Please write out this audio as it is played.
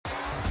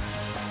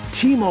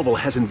T-Mobile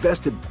has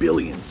invested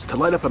billions to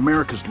light up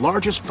America's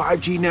largest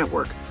 5G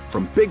network,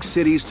 from big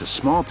cities to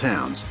small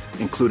towns,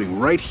 including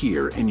right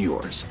here in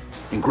yours.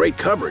 And great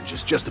coverage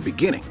is just the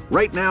beginning.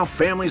 Right now,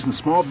 families and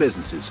small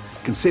businesses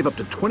can save up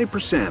to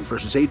 20%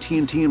 versus AT&T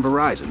and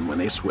Verizon when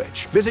they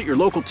switch. Visit your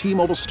local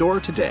T-Mobile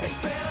store today.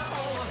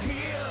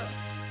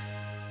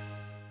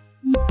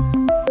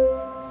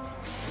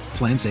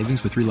 Plan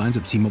savings with 3 lines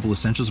of T-Mobile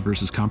Essentials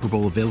versus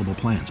comparable available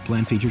plans.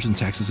 Plan features and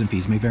taxes and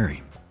fees may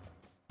vary.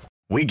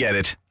 We get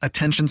it.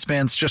 Attention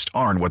spans just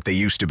aren't what they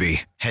used to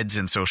be. Heads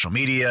in social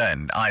media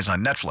and eyes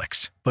on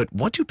Netflix. But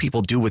what do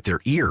people do with their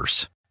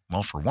ears?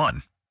 Well, for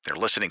one, they're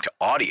listening to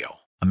audio.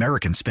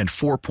 Americans spend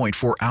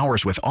 4.4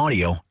 hours with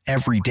audio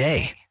every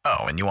day. Oh,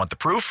 and you want the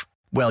proof?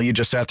 Well, you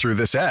just sat through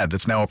this ad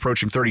that's now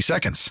approaching 30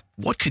 seconds.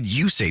 What could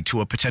you say to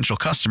a potential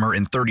customer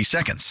in 30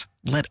 seconds?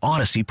 Let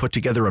Odyssey put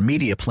together a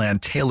media plan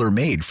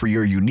tailor-made for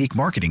your unique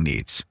marketing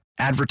needs.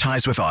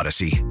 Advertise with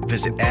Odyssey.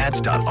 Visit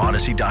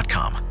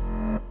ads.odyssey.com.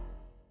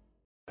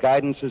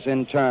 Guidance is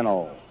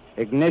internal.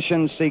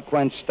 Ignition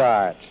sequence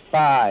starts.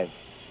 5,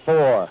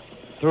 4,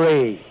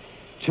 3,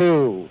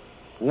 2,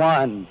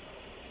 1,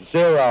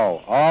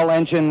 0. All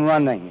engine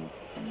running.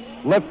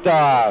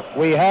 Liftoff.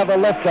 We have a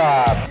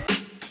liftoff.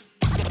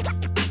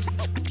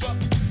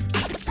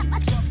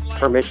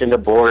 Permission to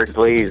board,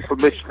 please.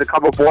 Permission to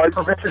come aboard.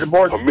 Permission to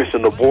board.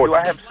 Permission to board. Do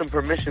I have some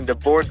permission to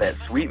board that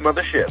sweet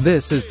mothership?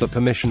 This is the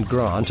Permission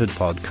Granted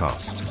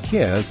podcast.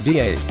 Here's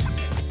DA.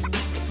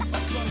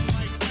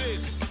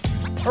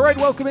 All right,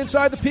 welcome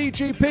inside the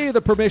PGP, the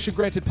Permission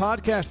Granted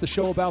podcast, the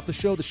show about the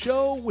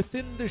show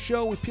within the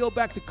show. We peel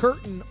back the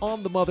curtain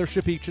on the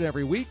mothership each and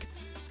every week.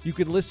 You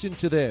can listen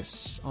to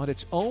this on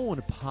its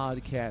own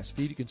podcast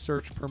feed. You can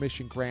search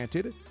Permission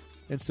Granted.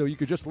 And so you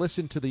could just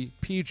listen to the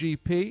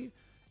PGP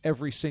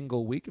every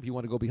single week if you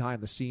want to go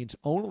behind the scenes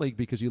only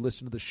because you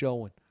listen to the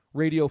show in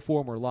radio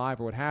form or live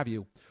or what have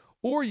you.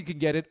 Or you can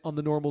get it on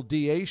the normal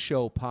DA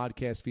Show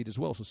podcast feed as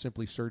well. So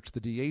simply search the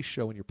DA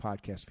Show in your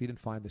podcast feed and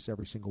find this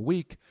every single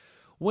week.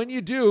 When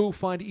you do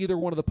find either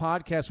one of the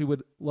podcasts, we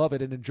would love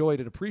it and enjoy it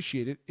and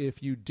appreciate it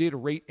if you did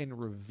rate and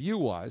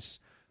review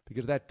us,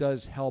 because that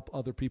does help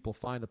other people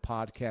find the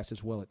podcast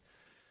as well. It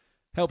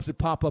helps it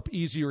pop up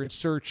easier in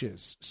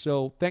searches.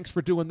 So thanks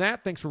for doing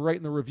that. Thanks for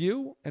writing the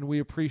review, and we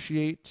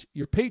appreciate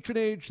your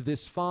patronage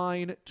this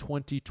fine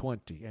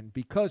 2020. And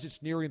because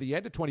it's nearing the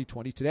end of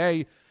 2020,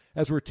 today,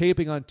 as we're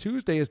taping on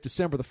Tuesday, is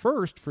December the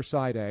 1st for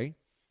Side A.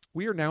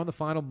 We are now in the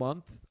final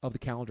month of the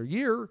calendar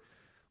year,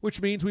 which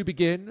means we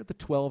begin the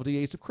 12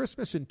 days of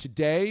Christmas. And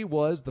today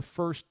was the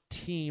first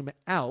team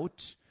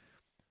out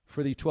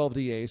for the 12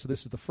 DAs. So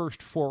this is the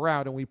first 4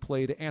 out, and we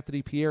played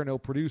Anthony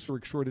Pierno, producer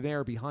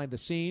extraordinaire behind the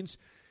scenes.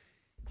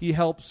 He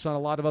helps on a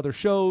lot of other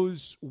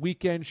shows,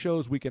 weekend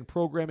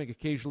programming,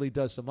 occasionally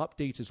does some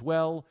updates as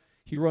well.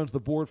 He runs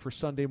the board for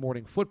Sunday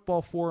Morning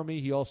Football for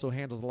me. He also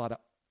handles a lot of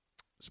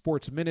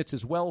sports minutes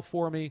as well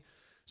for me.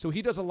 So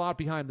he does a lot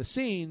behind the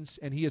scenes,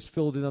 and he has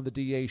filled in on the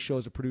DA show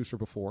as a producer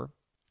before.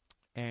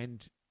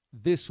 And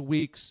this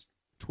week's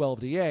 12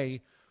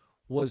 DA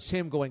was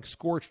him going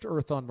scorched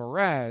earth on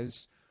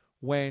Mraz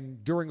when,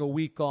 during a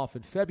week off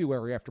in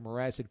February after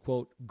Mraz had,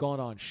 quote,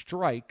 gone on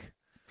strike,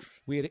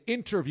 we had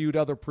interviewed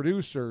other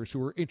producers who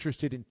were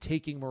interested in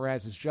taking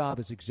Mraz's job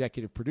as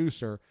executive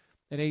producer,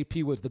 and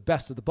AP was the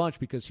best of the bunch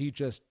because he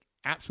just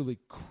absolutely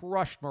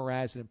crushed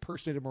Mraz and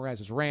impersonated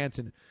Mraz's rants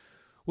and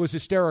was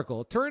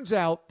hysterical. It turns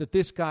out that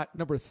this got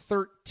number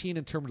 13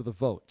 in terms of the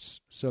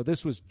votes, so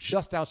this was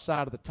just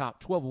outside of the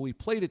top 12. When we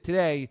played it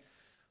today,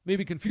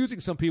 maybe confusing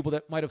some people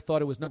that might have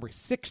thought it was number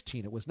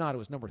 16. It was not. It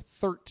was number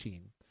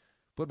 13.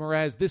 But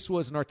Mraz, this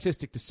was an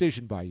artistic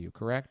decision by you,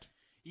 correct?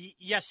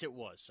 Yes, it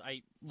was.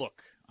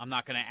 I'm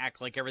not going to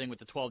act like everything with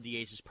the 12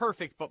 DAs is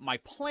perfect, but my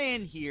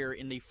plan here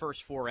in the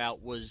first 4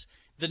 out was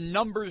the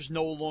numbers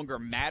no longer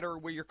matter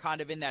where you're kind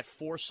of in that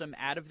foursome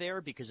out of there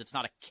because it's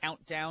not a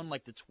countdown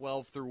like the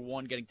 12 through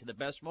 1 getting to the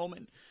best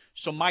moment.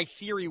 So my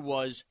theory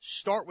was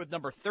start with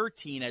number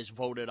 13 as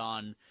voted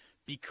on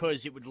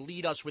because it would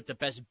lead us with the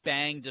best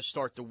bang to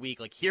start the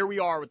week. Like, here we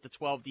are with the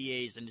 12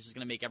 DAs, and this is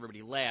going to make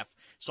everybody laugh.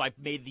 So I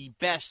made the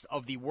best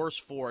of the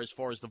worst 4 as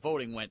far as the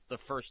voting went, the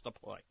first to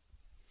play.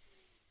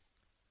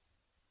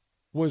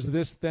 Was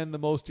this then the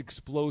most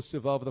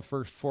explosive of the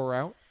first 4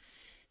 out?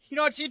 You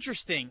know, it's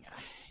interesting.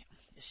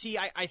 See,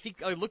 I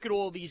think I look at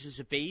all these as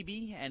a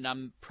baby, and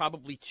I'm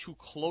probably too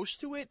close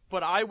to it,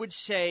 but I would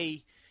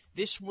say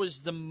this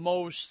was the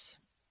most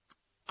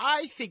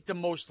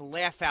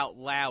laugh out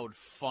loud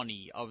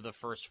funny of the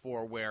first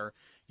 4 where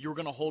you're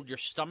going to hold your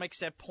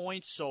stomachs at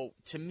points. So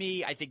to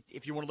me, I think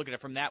if you want to look at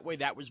it from that way,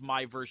 that was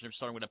my version of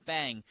starting with a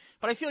bang.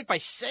 But I feel like by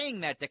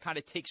saying that kind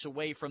of takes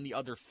away from the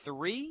other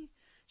 3.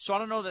 So I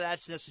don't know that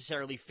that's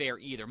necessarily fair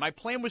either. My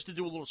plan was to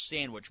do a little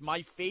sandwich.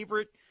 My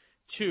favorite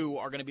 2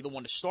 are going to be the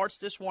one that starts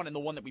this one and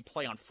the one that we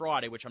play on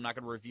Friday, which I'm not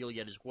going to reveal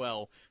yet as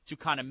well, to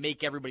kind of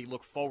make everybody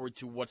look forward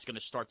to what's going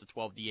to start the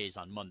 12 DAs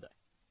on Monday.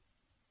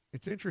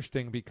 It's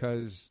interesting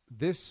because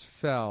this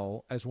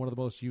fell as one of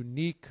the most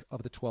unique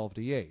of the 12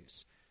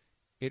 DAs.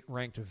 It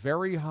ranked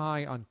very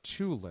high on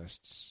 2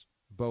 lists,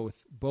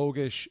 both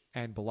Bogusch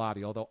and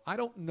Bilotti, although I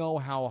don't know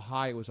how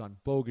high it was on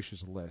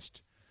Bogusch's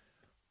list,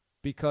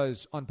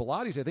 because on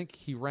Bilotti's, I think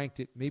he ranked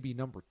it maybe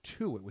number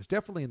 2. It was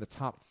definitely in the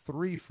top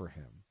 3 for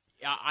him.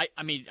 Yeah,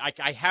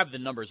 I have the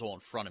numbers all in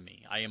front of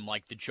me. I am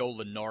like the Joe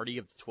Lenardi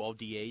of the 12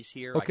 DAs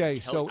here. Okay,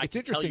 so it's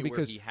interesting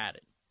because he had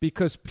it.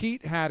 Because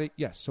Pete had it.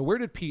 Yes. So where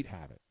did Pete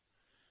have it?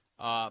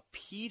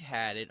 Pete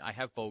had it. I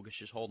have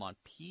Bogusch's. Hold on.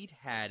 Pete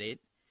had it.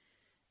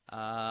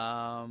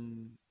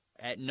 Bogusch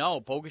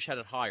had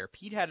it higher.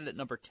 Pete had it at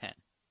number 10.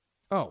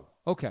 Oh,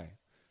 okay.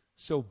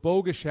 So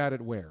Bogusch had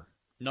it where?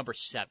 Number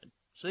 7.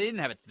 So they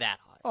didn't have it that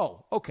high.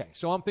 Oh, okay.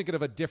 So I'm thinking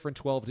of a different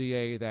 12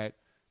 DA that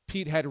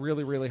Pete had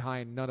really, really high,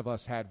 and none of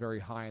us had very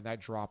high, and that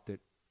dropped it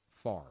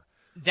far.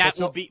 That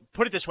will be,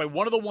 put it this way,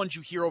 one of the ones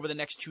you hear over the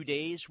next 2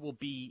 days will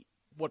be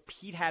what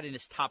Pete had in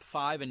his top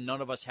 5, and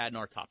none of us had in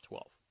our top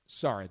 12.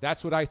 Sorry,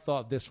 that's what I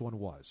thought this one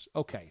was.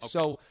 Okay.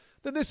 So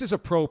then this is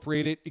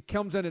appropriate. It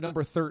comes in at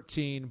number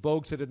 13.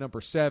 Bogues had at number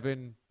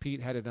 7.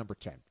 Pete had at number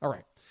 10. All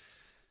right.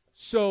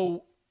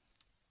 So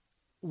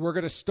we're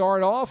going to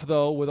start off,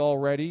 though, with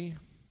already,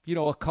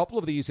 a couple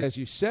of these, as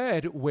you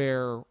said,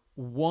 where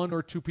 1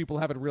 or 2 people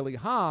have it really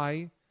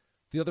high,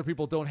 the other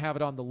people don't have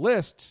it on the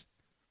list,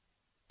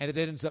 and it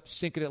ends up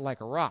sinking it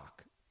like a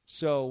rock.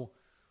 So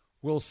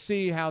we'll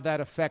see how that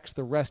affects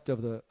the rest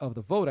of the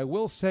vote. I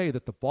will say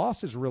that the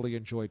bosses really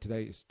enjoyed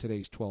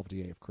today's 12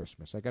 DA of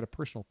Christmas. I got a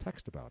personal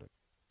text about it.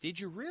 Did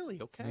you really?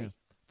 Okay. Yeah.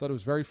 Thought it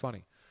was very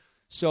funny.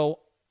 So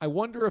I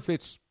wonder if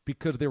it's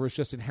because there was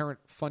just inherent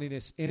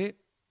funniness in it,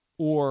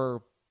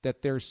 or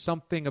that there's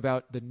something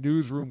about the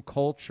newsroom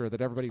culture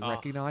that everybody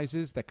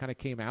recognizes that kind of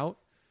came out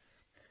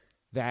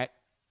that,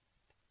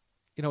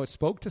 it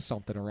spoke to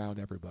something around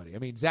everybody. I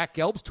mean, Zach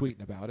Gelb's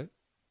tweeting about it.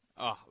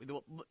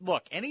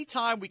 Look,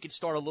 anytime we could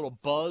start a little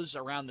buzz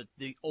around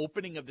the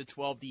opening of the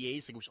 12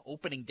 DAs, like it was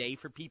opening day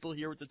for people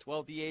here with the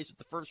 12 DAs with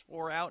the first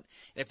 4 out,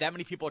 and if that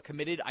many people are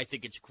committed, I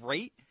think it's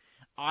great.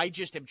 I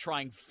just am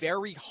trying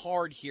very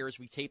hard here as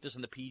we tape this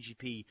on the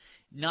PGP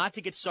not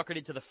to get suckered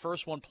into the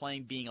first one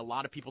playing being a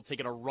lot of people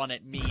taking a run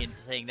at me and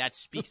saying that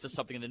speaks to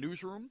something in the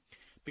newsroom.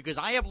 Because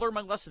I have learned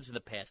my lessons in the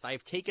past. I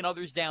have taken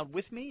others down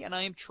with me, and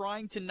I am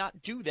trying to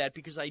not do that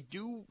because I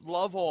do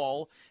love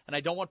all, and I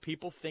don't want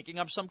people thinking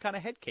I'm some kind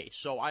of head case.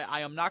 So I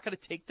am not going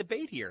to take the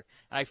bait here.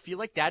 And I feel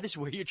like that is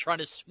where you're trying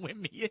to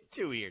swim me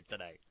into here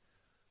today.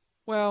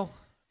 Well,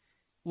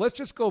 let's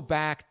just go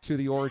back to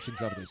the origins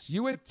of this.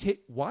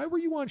 Why were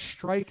you on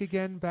strike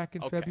again back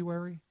in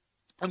February?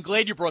 I'm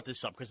glad you brought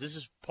this up because this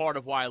is part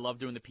of why I love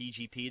doing the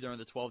PGP during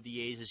the 12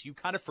 DAs is you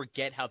kind of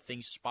forget how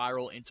things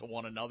spiral into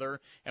one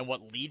another and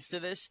what leads to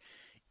this.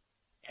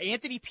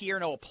 Anthony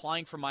Pierno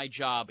applying for my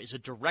job is a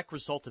direct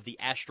result of the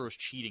Astros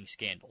cheating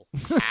scandal.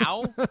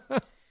 How?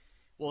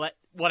 Well,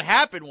 what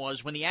happened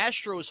was when the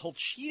Astros whole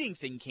cheating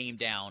thing came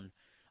down,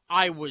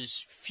 I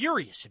was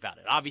furious about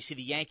it. Obviously,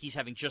 the Yankees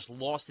having just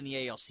lost in the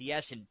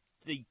ALCS and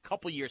the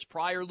couple years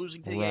prior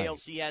losing to the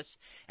ALCS,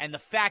 and the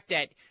fact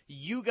that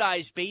you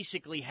guys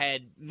basically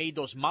had made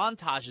those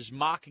montages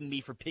mocking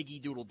me for Piggy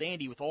Doodle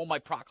Dandy with all my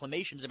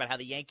proclamations about how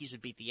the Yankees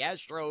would beat the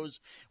Astros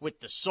with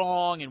the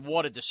song and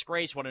what a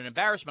disgrace, what an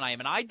embarrassment I am.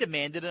 And I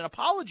demanded an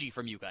apology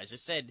from you guys. I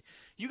said,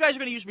 you guys are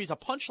going to use me as a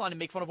punchline and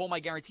make fun of all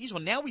my guarantees.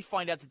 Well, now we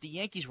find out that the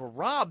Yankees were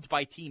robbed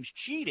by teams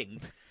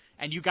cheating.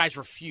 And you guys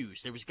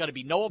refused. There was going to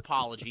be no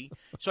apology.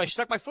 So I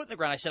stuck my foot in the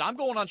ground. I said, I'm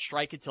going on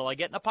strike until I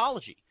get an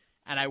apology.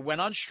 And I went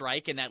on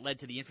strike, and that led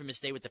to the infamous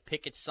day with the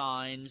picket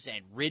signs,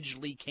 and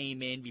Ridgely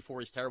came in before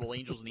his terrible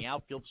Angels in the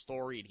Outfield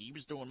story, and he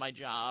was doing my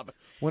job.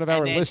 One of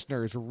our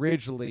listeners,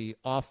 Ridgely,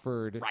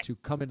 offered to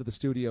come into the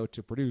studio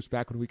to produce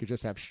back when we could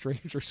just have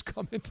strangers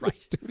come into the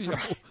studio.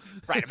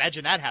 Right,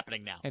 imagine that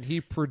happening now. And he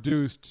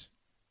produced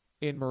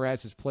in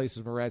Mraz's place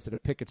as Mraz had a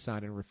picket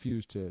sign and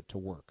refused to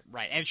work.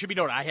 Right, and it should be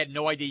noted, I had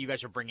no idea you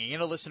guys were bringing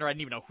in a listener. I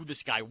didn't even know who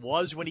this guy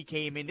was when he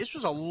came in. This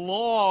was a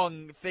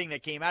long thing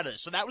that came out of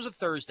this. So that was a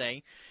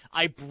Thursday.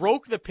 I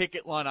broke the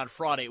picket line on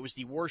Friday. It was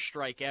the worst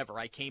strike ever.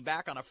 I came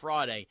back on a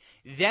Friday.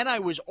 Then I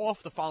was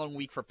off the following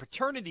week for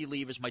paternity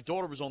leave as my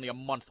daughter was only a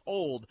month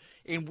old,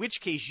 in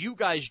which case you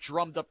guys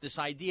drummed up this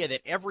idea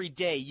that every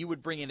day you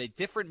would bring in a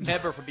different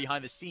member from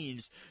behind the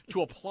scenes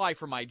to apply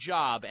for my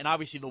job. And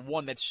obviously the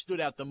one that stood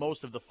out the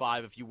most of the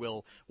 5, if you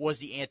will, was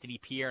the Anthony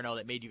Pierno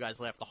that made you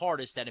guys laugh the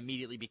hardest. That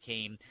immediately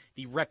became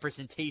the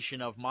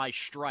representation of my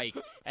strike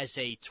as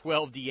a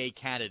 12 DA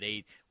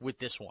candidate with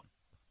this one.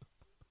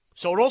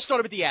 So it all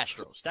started with the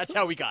Astros. That's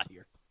how we got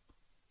here.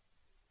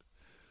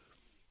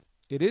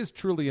 It is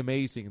truly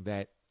amazing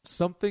that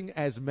something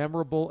as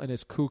memorable and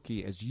as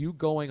kooky as you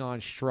going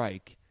on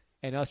strike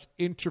and us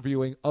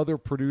interviewing other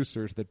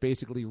producers that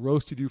basically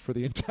roasted you for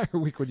the entire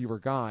week when you were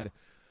gone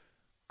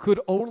could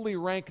only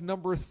rank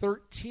number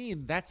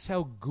 13. That's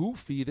how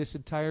goofy this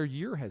entire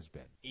year has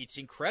been. It's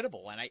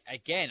incredible. And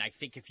I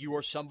think if you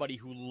are somebody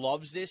who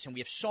loves this, and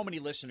we have so many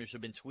listeners who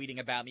have been tweeting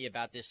about me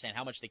about this and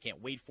how much they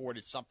can't wait for it.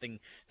 It's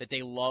something that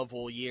they love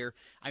all year.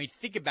 I mean,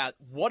 think about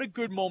what a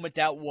good moment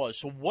that was.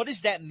 So what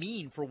does that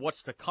mean for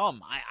what's to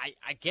come?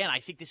 I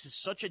think this is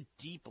such a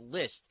deep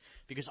list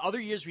because other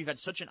years we've had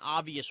such an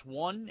obvious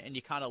one and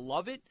you kind of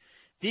love it.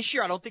 This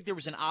year, I don't think there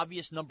was an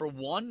obvious number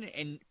one,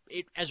 and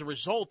as a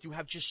result, you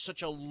have just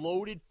such a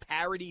loaded,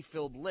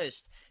 parody-filled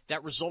list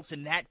that results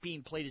in that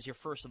being played as your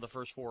first of the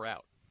first four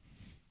out.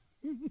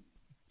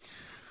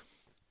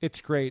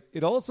 It's great.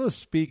 It also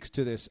speaks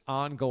to this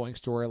ongoing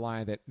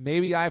storyline that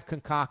maybe I've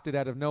concocted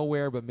out of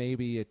nowhere, but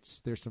maybe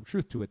there's some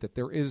truth to it, that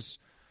there is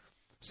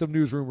some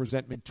newsroom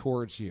resentment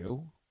towards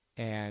you,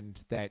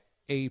 and that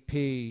AP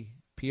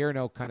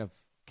Pierno kind of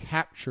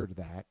captured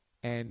that.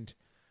 And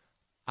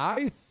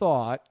I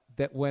thought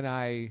that when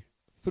I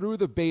threw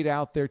the bait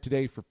out there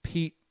today for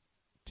Pete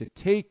to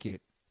take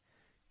it,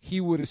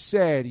 he would have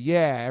said,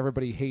 yeah,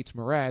 everybody hates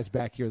Mraz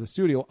back here in the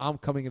studio. I'm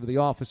coming into the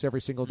office every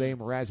single day.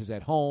 Mraz is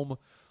at home.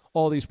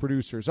 All these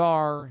producers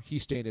are.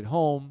 He's staying at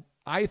home.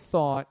 I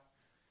thought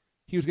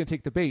he was going to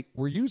take the bait.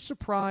 Were you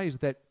surprised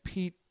that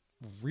Pete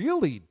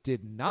really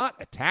did not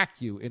attack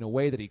you in a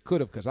way that he could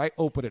have? Because I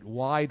opened it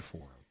wide for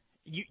him.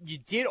 You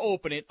did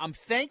open it. I'm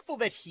thankful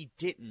that he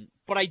didn't.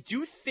 But I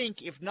do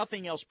think, if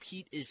nothing else,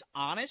 Pete is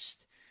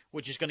honest,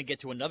 which is going to get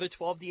to another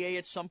 12DA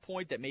at some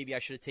point, that maybe I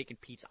should have taken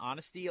Pete's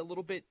honesty a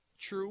little bit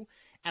true.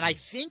 And I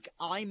think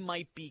I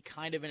might be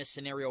kind of in a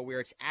scenario where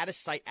it's out of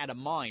sight, out of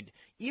mind.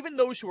 Even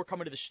those who are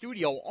coming to the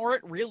studio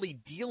aren't really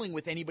dealing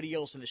with anybody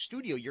else in the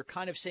studio. You're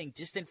kind of saying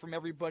distant from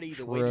everybody,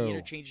 the way the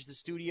interchanges the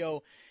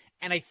studio.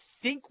 And I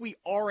think we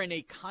are in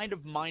a kind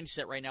of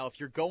mindset right now, if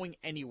you're going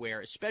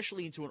anywhere,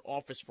 especially into an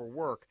office for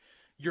work,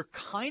 you're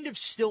kind of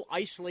still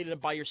isolated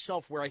by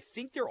yourself, where I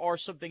think there are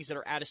some things that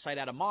are out of sight,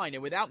 out of mind.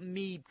 And without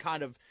me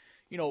kind of,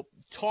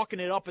 talking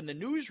it up in the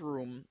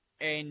newsroom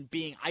and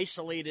being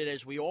isolated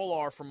as we all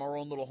are from our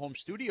own little home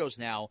studios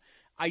now,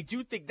 I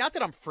do think, not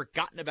that I'm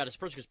forgotten about as a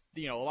person,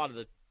 because, a lot of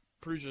the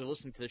producers are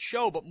listening to the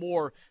show, but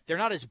more, they're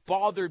not as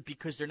bothered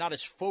because they're not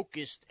as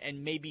focused,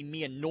 and maybe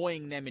me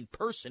annoying them in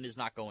person is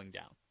not going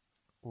down.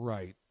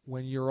 Right.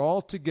 When you're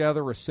all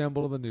together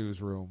assembled in the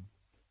newsroom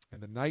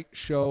and the night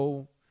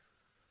show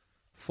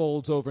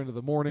folds over into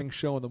the morning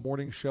show and the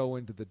morning show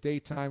into the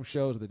daytime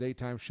shows, and the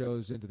daytime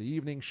shows into the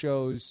evening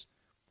shows,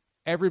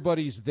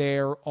 everybody's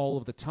there all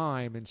of the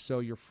time. And so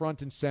you're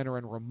front and center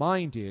and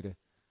reminded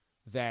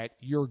that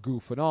you're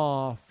goofing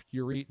off,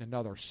 you're eating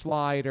another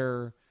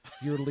slider,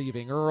 you're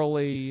leaving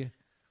early,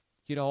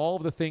 all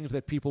of the things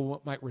that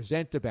people might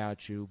resent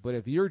about you. But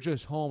if you're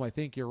just home, I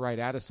think you're right,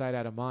 out of sight,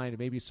 out of mind, and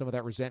maybe some of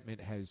that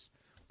resentment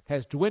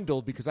has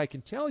dwindled, because I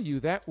can tell you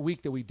that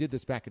week that we did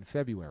this back in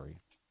February,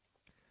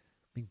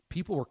 I mean,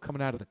 people were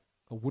coming out of the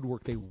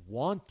woodwork. They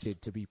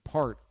wanted to be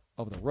part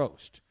of the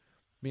roast.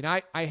 I mean,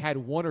 I had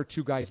one or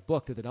two guys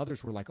booked, and then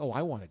others were like, oh,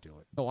 I want to do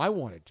it. No, I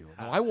want to do it.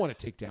 No, I want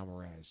to take down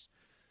Mraz.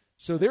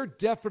 So there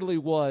definitely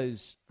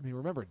was,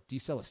 remember,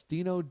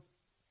 DeCelestino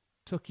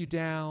took you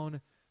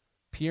down.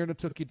 Pierno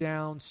took you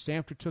down.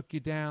 Samter took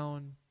you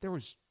down.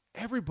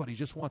 Everybody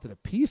just wanted a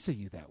piece of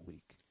you that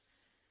week.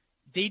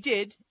 They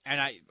did, and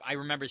I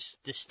remember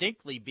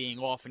distinctly being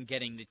off and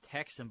getting the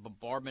text and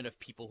bombardment of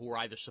people who were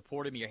either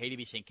supporting me or hated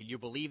me, saying, can you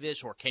believe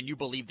this, or can you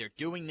believe they're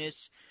doing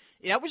this?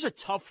 That was a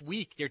tough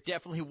week. There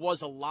definitely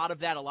was a lot of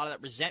that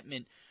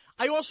resentment.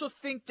 I also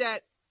think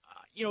that,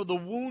 the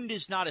wound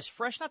is not as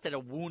fresh. Not that a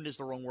wound is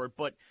the wrong word,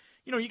 but,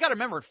 you got to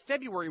remember, in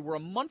February, we're a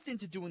month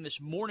into doing this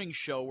morning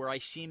show where I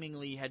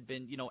seemingly had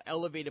been,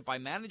 elevated by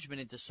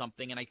management into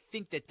something, and I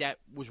think that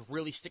was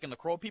really sticking the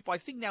crow with people. I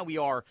think now we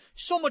are,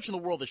 so much in the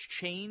world has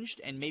changed,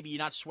 and maybe you're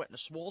not sweating the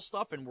small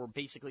stuff, and we're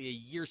basically a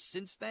year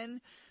since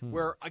then,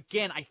 where,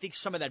 again, I think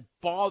some of that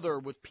bother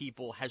with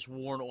people has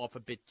worn off a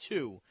bit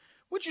too.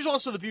 Which is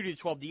also the beauty of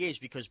the 12DAs,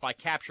 because by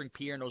capturing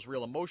Pierno's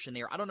real emotion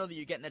there, I don't know that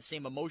you're getting that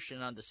same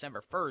emotion on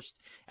December 1st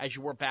as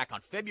you were back on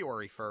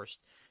February 1st.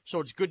 So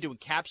it's good to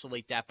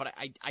encapsulate that. But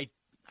I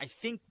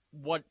think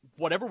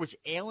whatever was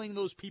ailing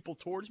those people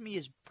towards me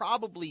is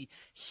probably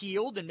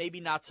healed, and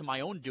maybe not to my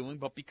own doing,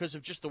 but because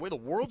of just the way the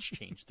world's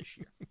changed this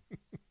year.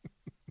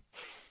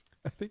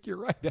 I think you're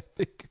right.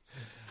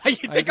 You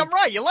think I'm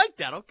right? You like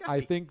that? Okay.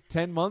 I think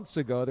 10 months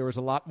ago there was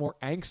a lot more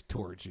angst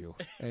towards you,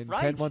 and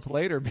right. 10 months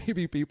later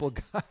maybe people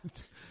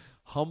got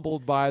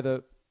humbled by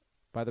the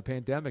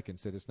pandemic and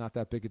said it's not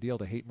that big a deal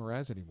to hate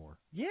Mraz anymore.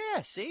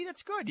 Yeah, see,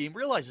 that's good. You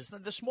realize it's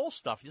not the small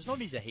stuff. There's no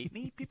need to hate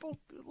me. People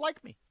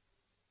like me.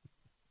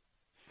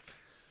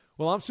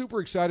 Well, I'm super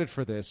excited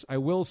for this. I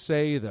will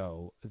say,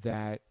 though,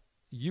 that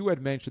you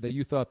had mentioned that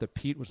you thought that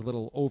Pete was a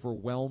little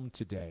overwhelmed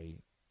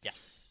today.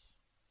 Yes.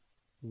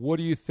 What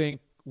do you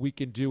think we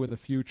can do in the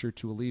future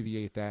to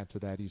alleviate that, so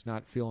that he's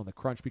not feeling the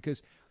crunch?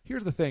 Because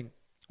here's the thing.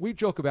 We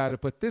joke about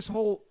it, but this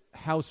whole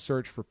house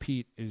search for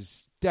Pete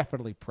is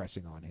definitely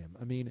pressing on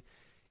him.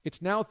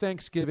 It's now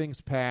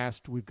Thanksgiving's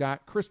past. We've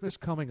got Christmas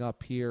coming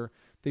up here.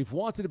 They've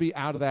wanted to be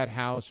out of that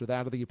house or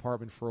out of the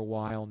apartment for a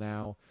while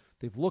now.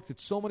 They've looked at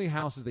so many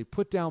houses. They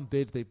put down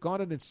bids. They've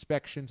gone on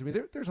inspections. I mean,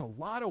 there's a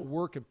lot of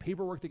work and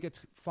paperwork that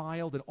gets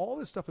filed and all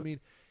this stuff. I mean,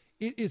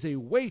 it is a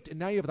weight. And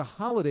now you have the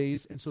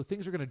holidays, and so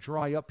things are going to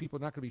dry up. People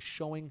are not going to be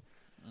showing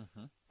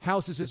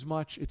houses as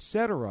much, et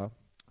cetera.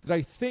 That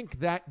I think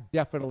that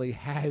definitely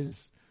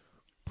has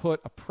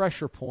put a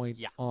pressure point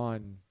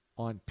on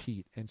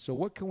Pete. And so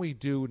what can we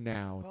do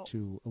now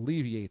to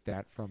alleviate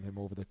that from him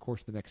over the course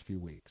of the next few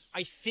weeks?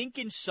 I think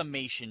in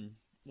summation,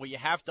 what you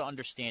have to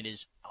understand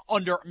is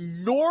under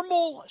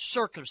normal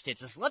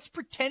circumstances, let's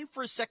pretend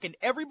for a second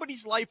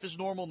everybody's life is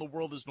normal and the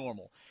world is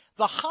normal.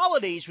 The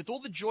holidays, with all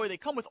the joy they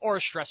come with, are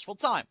a stressful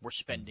time. We're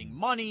spending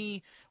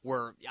money.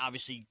 We're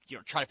obviously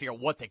trying to figure out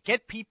what to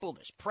get people.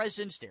 There's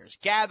presents. There's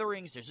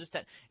gatherings. There's this,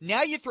 that.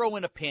 Now you throw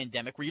in a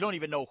pandemic where you don't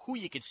even know who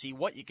you can see,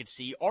 what you can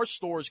see. Our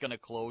store's going to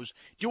close.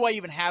 Do I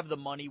even have the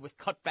money with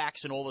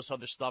cutbacks and all this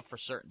other stuff for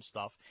certain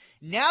stuff?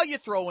 Now you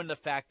throw in the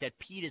fact that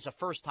Pete is a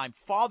first-time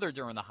father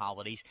during the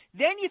holidays.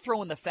 Then you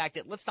throw in the fact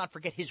that, let's not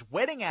forget, his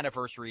wedding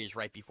anniversary is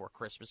right before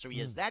Christmas, so he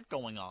has that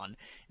going on.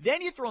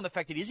 Then you throw in the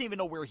fact that he doesn't even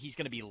know where he's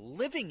going to be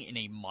living in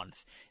a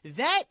month.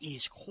 That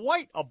is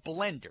quite a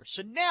blender.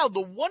 So now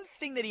the one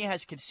thing that he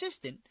has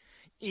consistent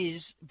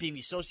is being the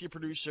associate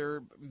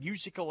producer,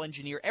 musical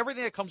engineer,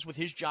 everything that comes with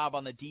his job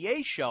on the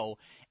DA show.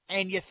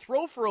 And you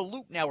throw for a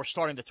loop now. We're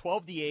starting the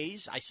 12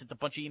 DAs. I sent a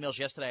bunch of emails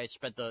yesterday. I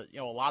spent a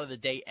lot of the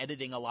day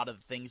editing a lot of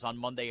the things on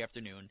Monday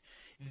afternoon.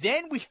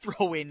 Then we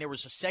throw in, there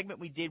was a segment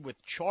we did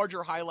with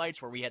Charger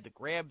highlights where we had to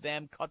grab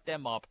them, cut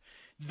them up.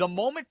 The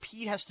moment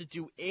Pete has to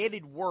do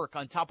added work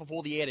on top of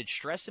all the added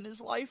stress in his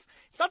life,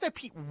 it's not that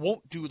Pete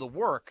won't do the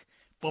work,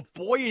 but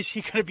boy, is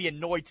he going to be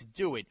annoyed to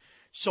do it.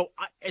 So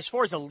as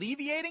far as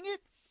alleviating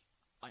it,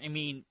 I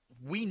mean,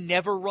 we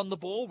never run the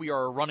ball. We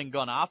are a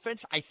run-and-gun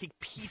offense. I think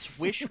Pete's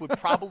wish would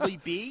probably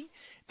be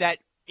that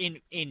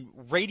in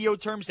radio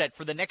terms, that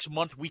for the next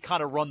month we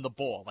kind of run the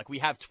ball. Like, we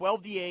have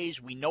 12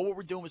 DAs. We know what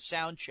we're doing with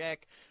sound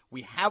check.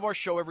 We have our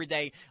show every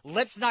day.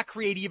 Let's not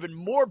create even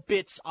more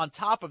bits on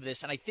top of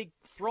this. And I think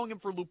throwing him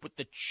for a loop with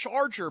the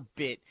Charger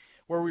bit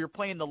where we were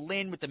playing the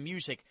Lin with the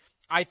music,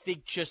 I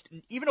think just,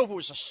 even though it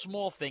was a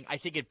small thing, I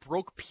think it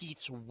broke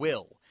Pete's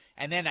will.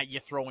 And then you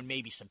throw in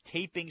maybe some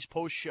tapings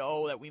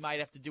post-show that we might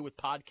have to do with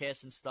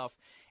podcasts and stuff.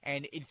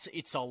 And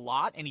it's a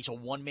lot, and he's a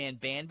one-man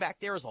band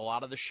back there, as a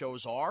lot of the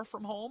shows are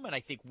from home, and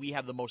I think we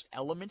have the most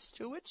elements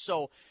to it.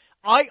 So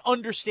I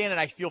understand and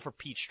I feel for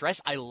Pete's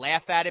stress. I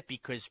laugh at it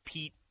because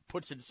Pete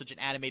puts it in such an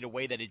animated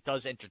way that it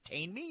does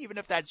entertain me, even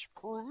if that's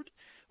crude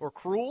or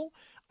cruel.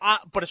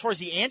 But as far as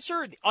the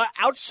answer,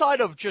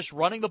 outside of just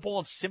running the ball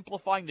and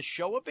simplifying the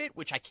show a bit,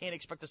 which I can't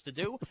expect us to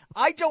do,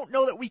 I don't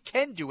know that we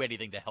can do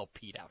anything to help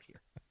Pete out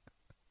here.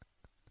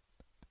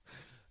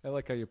 I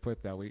like how you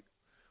put that.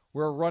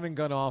 We're a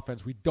run-and-gun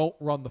offense. We don't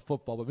run the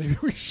football, but maybe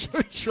we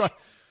should try.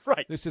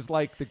 Right. This is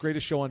like the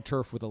greatest show on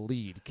turf with a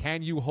lead.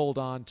 Can you hold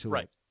on to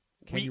it?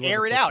 We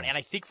air it out, and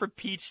I think from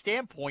Pete's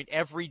standpoint,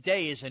 every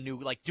day is a new,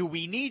 like, do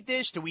we need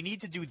this? Do we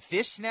need to do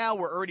this now?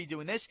 We're already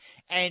doing this.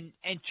 And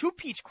to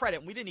Pete's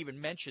credit, and we didn't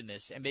even mention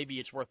this, and maybe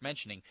it's worth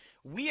mentioning,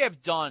 we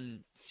have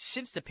done,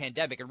 since the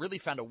pandemic, and really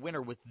found a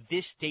winner with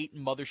This Date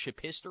in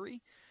Mothership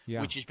History,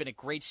 which has been a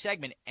great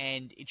segment.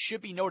 And it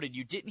should be noted,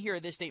 you didn't hear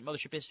This Date in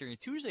Mothership History in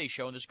Tuesday's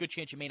show, and there's a good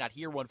chance you may not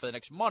hear one for the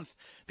next month,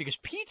 because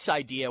Pete's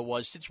idea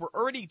was, since we're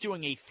already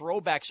doing a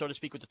throwback, so to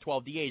speak, with the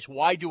 12 DAs,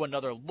 why do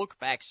another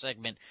look-back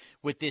segment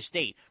with This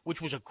Date?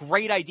 Which was a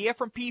great idea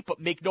from Pete, but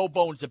make no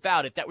bones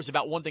about it, that was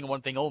about one thing and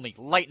one thing only,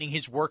 lightening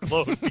his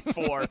workload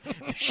before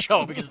the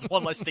show, because it's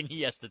one less thing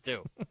he has to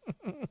do.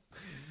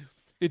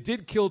 It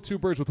did kill two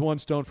birds with one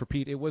stone for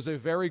Pete. It was a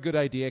very good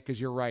idea because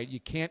you're right. You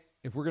can't,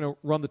 if we're going to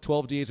run the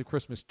 12 days of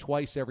Christmas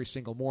twice every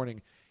single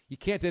morning, you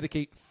can't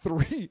dedicate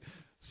 3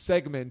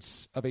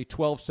 segments of a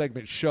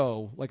 12-segment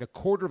show, like a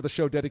quarter of the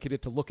show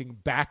dedicated to looking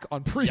back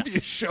on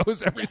previous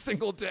shows every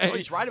single day. Well,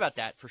 he's right about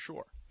that for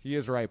sure. He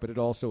is right, but it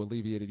also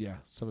alleviated,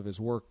 some of his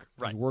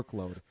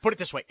workload. Put it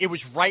this way. It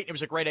was right. It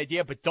was a great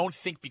idea, but don't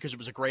think because it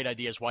was a great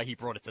idea is why he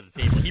brought it to the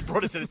table. He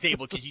brought it to the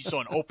table because he saw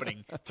an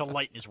opening to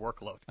lighten his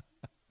workload.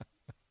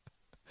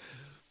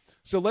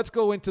 So let's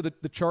go into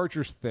the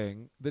Chargers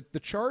thing. The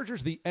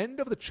Chargers, the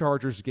end of the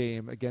Chargers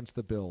game against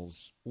the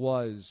Bills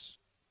was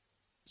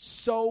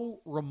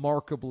so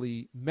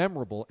remarkably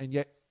memorable, and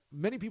yet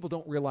many people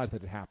don't realize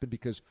that it happened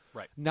because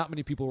not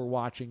many people were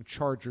watching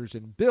Chargers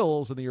and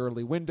Bills in the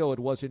early window. It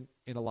wasn't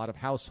in a lot of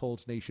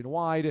households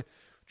nationwide.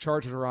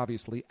 Chargers are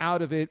obviously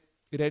out of it.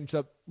 It ends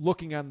up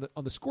looking on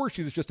the score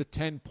sheet as just a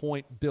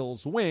 10-point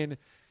Bills win.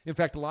 In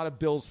fact, a lot of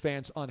Bills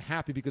fans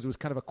unhappy because it was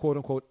kind of a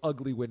quote-unquote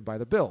ugly win by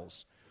the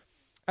Bills.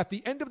 At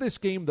the end of this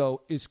game,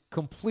 though, is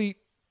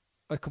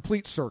a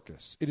complete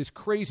circus. It is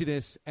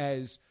craziness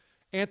as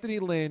Anthony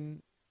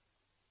Lynn,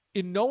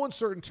 in no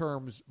uncertain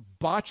terms,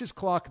 botches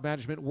clock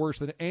management worse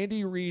than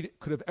Andy Reid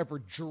could have ever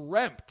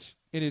dreamt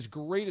in his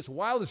greatest,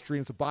 wildest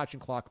dreams of botching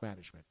clock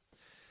management.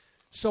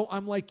 So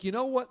I'm like, you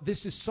know what?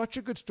 This is such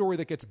a good story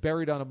that gets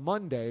buried on a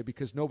Monday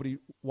because nobody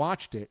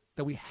watched it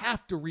that we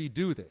have to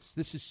redo this.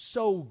 This is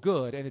so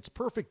good, and it's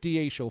perfect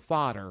DA show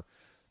fodder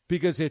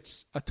because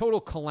it's a total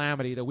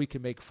calamity that we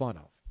can make fun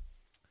of.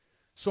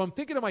 So I'm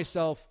thinking to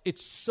myself,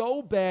 it's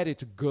so bad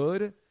it's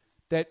good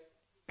that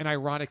an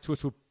ironic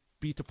twist would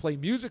be to play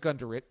music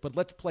under it, but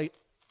let's play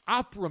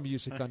opera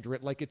music under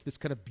it like it's this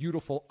kind of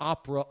beautiful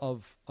opera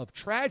of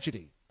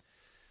tragedy.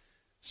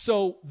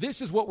 So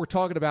this is what we're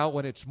talking about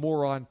when it's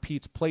more on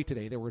Pete's plate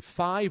today. There were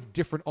 5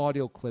 different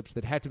audio clips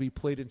that had to be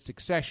played in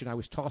succession. I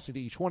was tossing to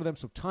each one of them,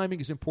 so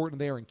timing is important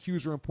there, and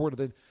cues are important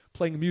than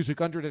playing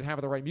music under it and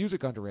having the right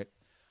music under it.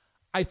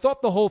 I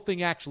thought the whole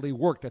thing actually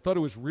worked. I thought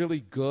it was really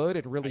good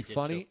and really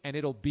funny, and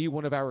it'll be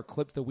one of our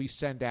clips that we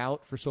send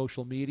out for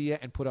social media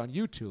and put on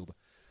YouTube.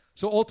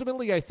 So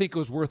ultimately, I think it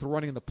was worth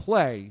running the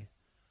play,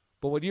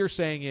 but what you're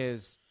saying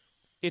is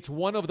it's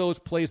one of those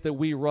plays that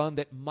we run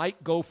that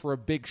might go for a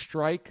big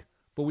strike,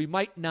 but we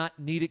might not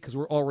need it because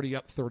we're already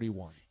up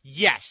 31.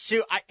 Yes,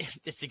 so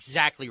that's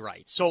exactly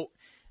right. So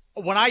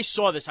when I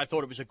saw this, I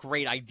thought it was a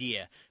great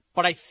idea.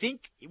 But I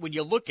think when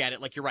you look at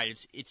it, like you're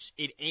right,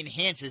 it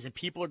enhances, and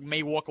people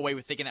may walk away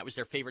with thinking that was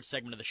their favorite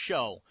segment of the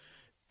show.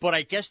 But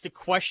I guess the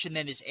question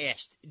then is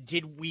asked,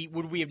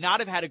 would we have not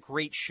have had a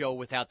great show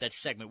without that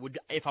segment?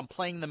 If I'm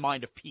playing the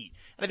mind of Pete,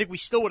 and I think we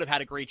still would have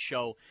had a great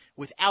show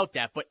without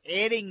that. But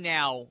adding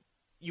now,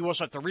 you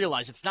also have to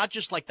realize it's not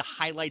just like the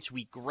highlights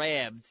we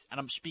grabbed, and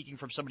I'm speaking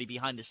from somebody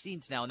behind the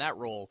scenes now in that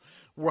role,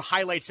 were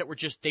highlights that were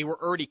they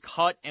were already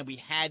cut and we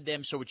had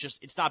them, so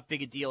it's not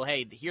big a deal.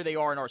 Hey, here they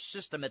are in our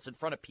system that's in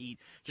front of Pete,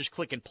 just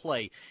click and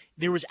play.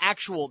 There was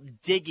actual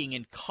digging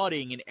and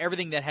cutting and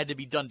everything that had to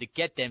be done to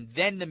get them,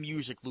 then the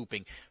music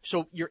looping.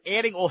 So you're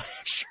adding all the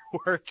extra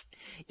work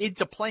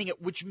into playing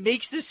it, which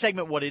makes this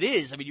segment what it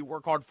is. I mean, you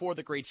work hard for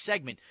the great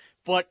segment,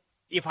 but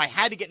if I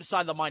had to get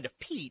inside the mind of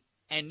Pete,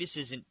 and this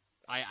isn't,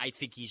 I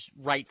think he's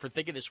right for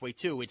thinking this way,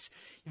 too.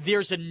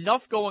 There's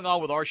enough going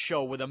on with our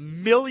show with a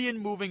million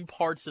moving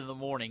parts in the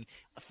morning.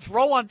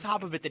 Throw on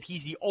top of it that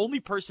he's the only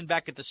person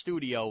back at the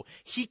studio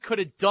he could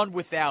have done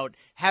without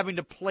having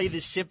to play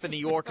this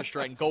symphony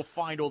orchestra and go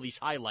find all these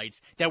highlights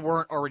that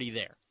weren't already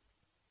there.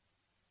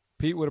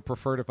 Pete would have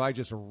preferred if I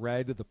just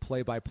read the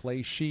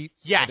play-by-play sheet,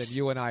 yes, and then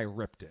you and I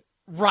ripped it.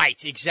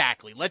 Right,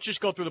 exactly. Let's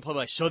just go through the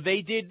play-by-play. So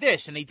they did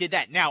this and they did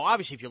that. Now,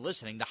 obviously, if you're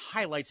listening, the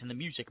highlights and the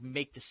music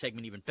make the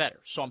segment even better.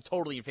 So I'm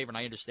totally in favor, and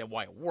I understand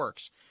why it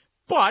works.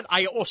 But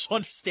I also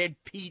understand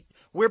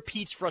where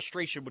Pete's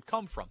frustration would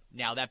come from.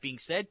 Now, that being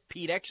said,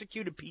 Pete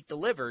executed, Pete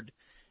delivered,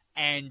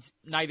 and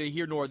neither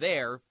here nor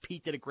there,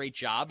 Pete did a great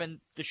job, and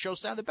the show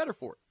sounded better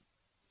for it.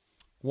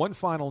 One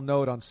final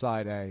note on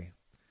Side A.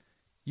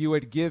 You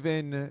had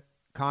given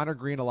Connor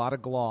Green a lot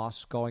of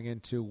gloss going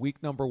into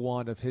week number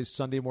 1 of his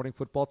Sunday Morning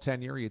Football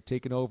tenure. He had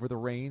taken over the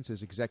reins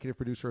as executive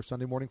producer of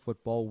Sunday Morning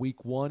Football.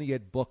 Week 1, he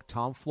had booked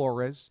Tom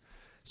Flores,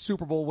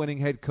 Super Bowl winning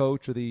head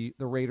coach of the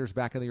Raiders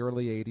back in the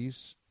early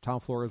 80s.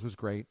 Tom Flores was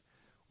great.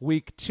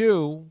 Week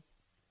 2,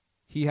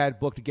 he had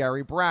booked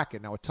Gary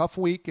Brackett. Now, a tough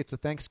week. It's a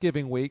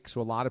Thanksgiving week,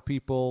 so a lot of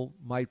people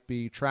might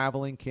be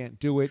traveling, can't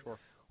do it. Sure.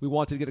 We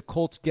wanted to get a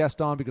Colts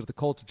guest on because the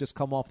Colts had just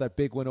come off that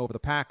big win over the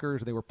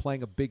Packers. They were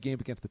playing a big game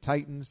against the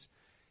Titans.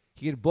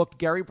 He had booked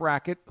Gary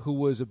Brackett, who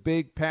was a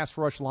big pass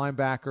rush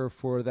linebacker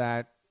for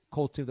that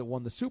Colts team that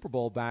won the Super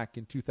Bowl back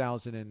in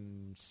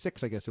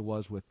 2006, I guess it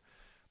was, with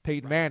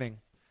Peyton Manning.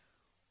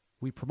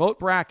 We promote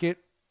Brackett.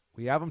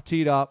 We have him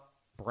teed up.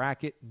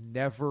 Brackett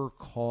never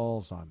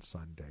calls on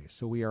Sunday.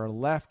 So we are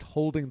left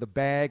holding the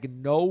bag.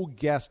 No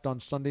guest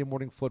on Sunday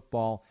Morning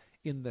Football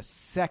in the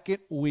second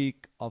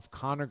week of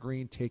Connor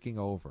Green taking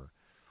over.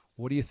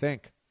 What do you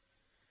think?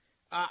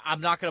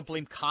 I'm not going to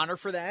blame Connor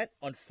for that.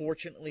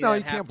 Unfortunately, no, that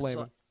you can't blame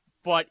him.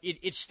 But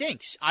it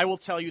stinks. I will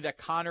tell you that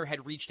Connor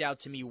had reached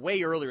out to me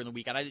way earlier in the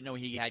week, and I didn't know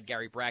he had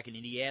Gary Brackett,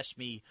 and he asked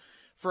me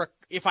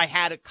if I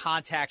had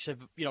contacts of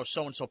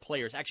so-and-so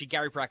players. Actually,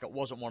 Gary Brackett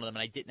wasn't one of them,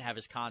 and I didn't have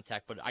his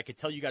contact, but I could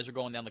tell you guys are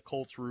going down the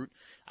Colts route.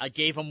 I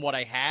gave him what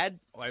I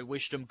had. I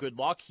wished him good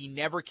luck. He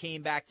never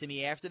came back to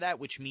me after that,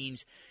 which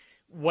means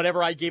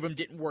whatever I gave him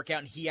didn't work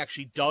out, and he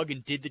actually dug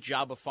and did the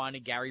job of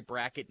finding Gary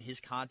Brackett and his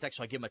contacts,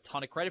 so I give him a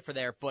ton of credit for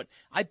that. But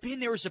I've been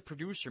there as a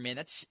producer, man.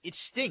 It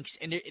stinks,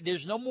 and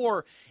there's no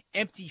more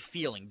empty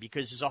feeling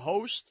because as a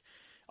host,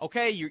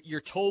 okay,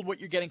 you're told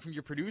what you're getting from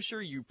your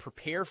producer. You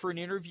prepare for an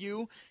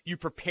interview. You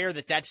prepare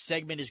that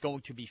segment is going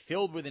to be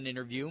filled with an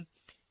interview.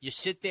 You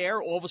sit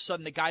there. All of a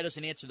sudden, the guy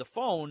doesn't answer the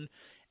phone.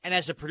 And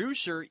as a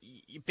producer,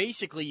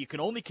 basically, you can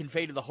only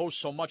convey to the host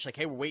so much, like,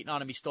 hey, we're waiting on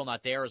him, he's still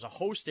not there. As a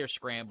host, they're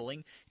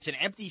scrambling. It's an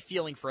empty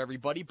feeling for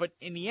everybody. But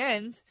in the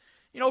end,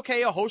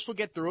 okay, a host will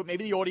get through it.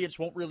 Maybe the audience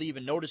won't really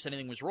even notice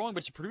anything was wrong.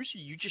 But as a producer,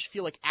 you just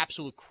feel like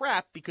absolute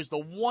crap because the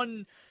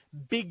one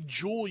big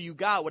jewel you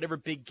got, whatever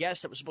big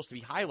guest that was supposed to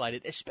be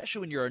highlighted, especially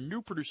when you're a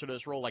new producer to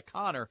this role like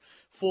Connor,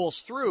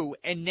 falls through.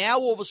 And now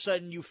all of a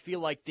sudden you feel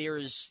like there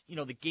is,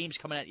 the game's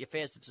coming at you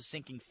fast. It's a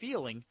sinking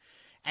feeling.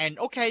 And,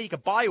 okay, you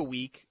could buy a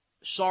week.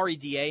 Sorry,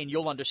 DA, and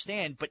you'll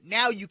understand. But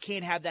now you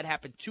can't have that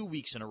happen 2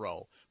 weeks in a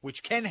row,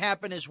 which can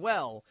happen as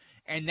well.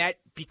 And that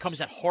becomes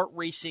that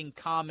heart-racing,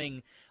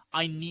 calming,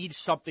 I need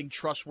something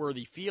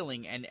trustworthy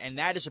feeling. And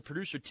that, as a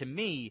producer, to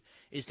me,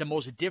 is the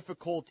most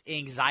difficult,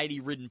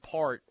 anxiety-ridden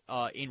part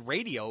in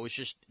radio. It's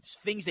just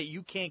things that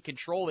you can't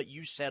control, that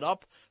you set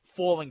up,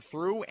 falling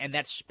through, and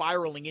that's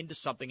spiraling into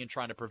something and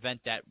trying to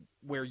prevent that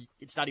where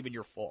it's not even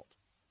your fault.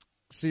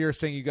 So you're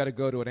saying you got to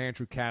go to an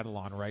Andrew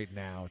Catalan right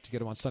now to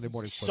get him on Sunday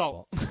Morning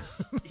Football.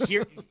 So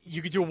here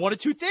you could do one of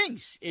two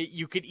things.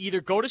 You could either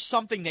go to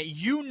something that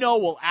you know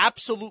will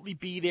absolutely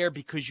be there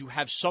because you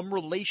have some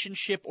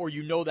relationship or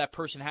you know that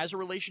person has a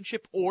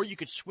relationship, or you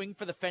could swing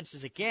for the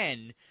fences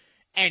again,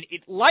 and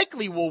it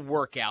likely will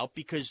work out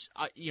because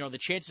the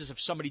chances of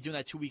somebody doing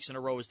that 2 weeks in a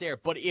row is there.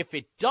 But if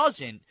it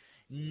doesn't,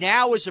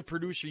 now as a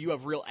producer you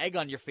have real egg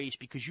on your face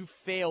because you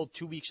failed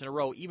 2 weeks in a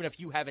row, even if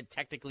you haven't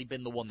technically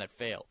been the one that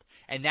failed.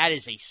 And that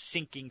is a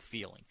sinking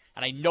feeling.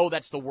 And I know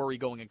that's the worry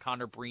going in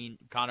Connor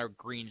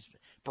Green's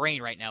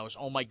brain right now is,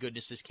 oh my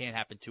goodness, this can't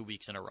happen 2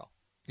 weeks in a row.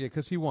 Yeah,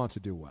 because he wants to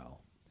do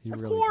well.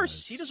 Of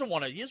course. He doesn't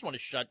want to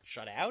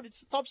shut out.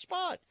 It's a tough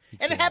spot.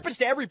 And it happens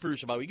to every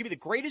producer, by the way. You can be the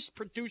greatest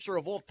producer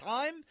of all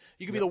time.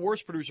 You can be the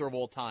worst producer of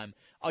all time.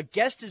 A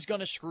guest is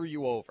going to screw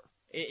you over.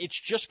 It's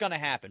just going to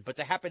happen. But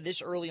to happen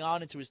this early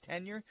on into his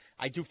tenure,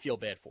 I do feel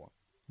bad for him.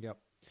 Yep.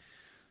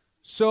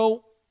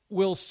 So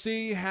we'll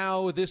see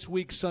how this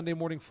week's Sunday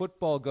Morning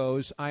Football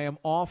goes. I am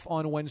off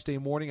on Wednesday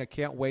morning. I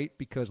can't wait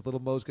because Little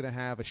Mo's going to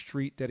have a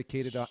street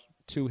dedicated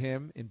to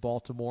him in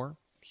Baltimore.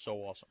 So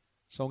awesome.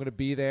 So I'm going to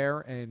be there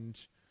and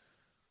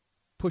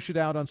push it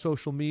out on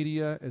social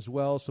media as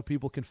well so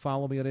people can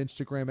follow me on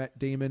Instagram at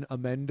Damon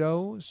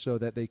Amendo so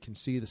that they can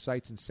see the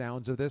sights and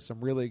sounds of this. I'm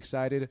really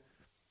excited.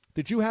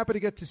 Did you happen to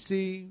get to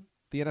see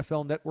the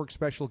NFL Network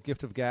special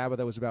Gift of Gab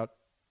that was about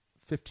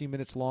 15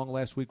 minutes long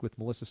last week with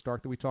Melissa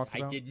Stark that we talked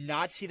about? I did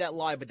not see that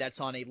live, but that's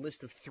on a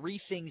list of 3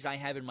 things I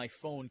have in my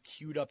phone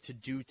queued up to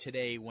do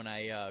today when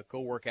I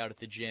go work out at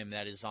the gym.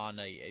 That is on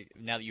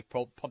now that you've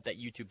pumped that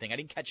YouTube thing. I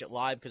didn't catch it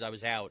live because I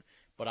was out,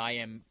 but I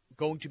am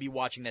going to be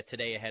watching that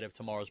today ahead of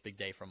tomorrow's big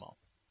day for Mo.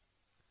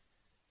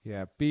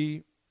 Yeah,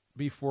 be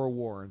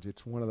forewarned.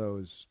 It's one of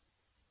those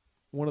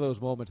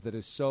moments that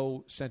is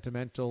so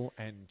sentimental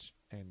and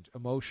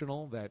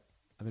emotional that,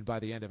 I mean, by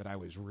the end of it, I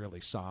was really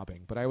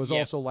sobbing. But I was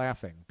also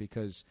laughing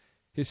because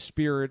his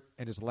spirit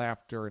and his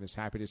laughter and his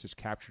happiness is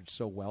captured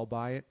so well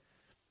by it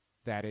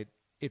that it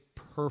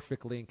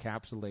perfectly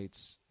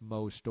encapsulates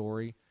Mo's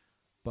story.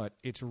 But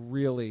it's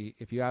really,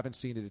 if you haven't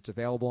seen it, it's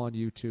available on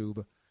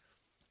YouTube.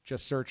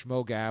 Just search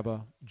Mo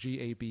Gaba,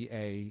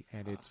 Gaba,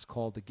 and it's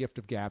called The Gift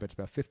of Gab. It's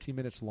about 15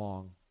 minutes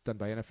long, done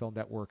by NFL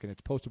Network, and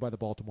it's posted by the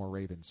Baltimore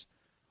Ravens.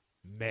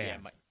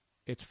 Man,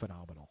 it's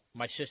phenomenal.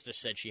 My sister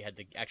said she had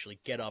to actually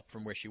get up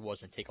from where she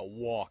was and take a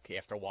walk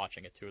after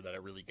watching it, too, that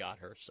it really got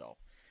her. So,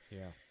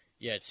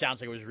 yeah, it sounds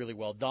like it was really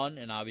well done,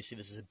 and obviously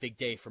this is a big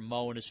day for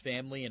Mo and his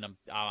family, and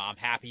I'm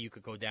happy you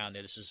could go down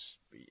there.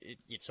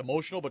 It's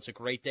emotional, but it's a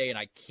great day, and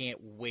I can't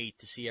wait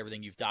to see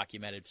everything you've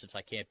documented since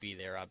I can't be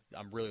there.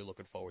 I'm really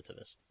looking forward to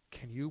this.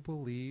 Can you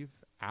believe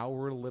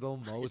our little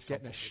Mo's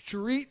getting a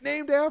street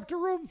named after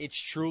him? It's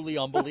truly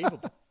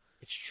unbelievable.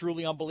 It's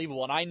truly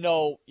unbelievable. And I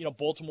know,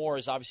 Baltimore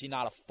is obviously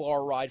not a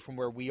far ride from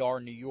where we are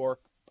in New York.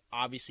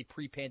 Obviously,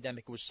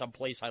 pre-pandemic, it was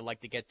someplace I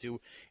like to get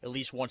to at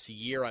least once a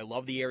year. I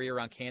love the area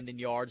around Camden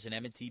Yards and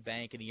M&T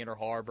Bank and the Inner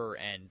Harbor.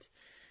 And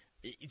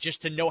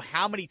just to know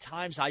how many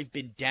times I've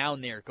been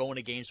down there going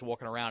to games and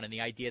walking around, and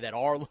the idea that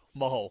our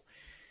Mo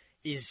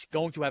is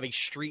going to have a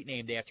street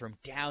named after him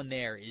down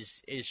there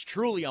is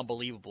truly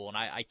unbelievable. And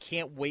I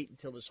can't wait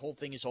until this whole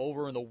thing is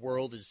over and the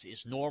world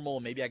is normal.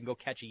 And maybe I can go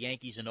catch a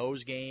Yankees and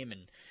O's game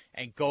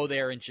and go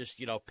there and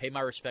just, pay my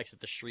respects at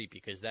the street,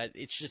 because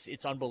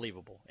it's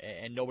unbelievable.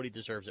 And nobody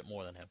deserves it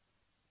more than him.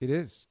 It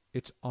is.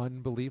 It's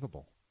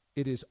unbelievable.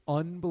 It is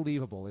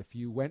unbelievable. If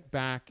you went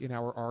back in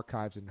our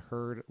archives and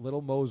heard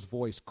Little Mo's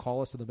voice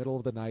call us in the middle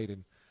of the night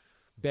and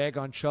beg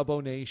on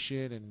Chubbo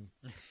Nation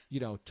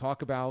and,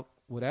 talk about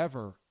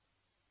whatever,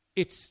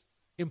 it's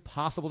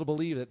impossible to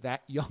believe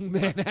that young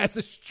man has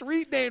a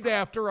street named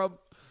after him.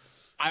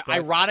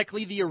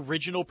 Ironically, the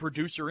original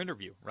producer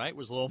interview, right,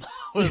 was Lil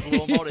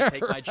Mo to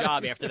take my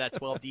job after that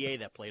 12DA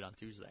that played on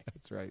Tuesday.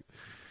 That's right.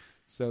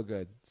 So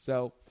good.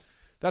 So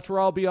that's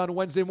where I'll be on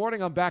Wednesday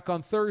morning. I'm back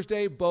on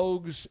Thursday.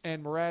 Bogues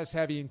and Mraz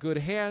have you in good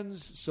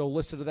hands, so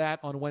listen to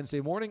that on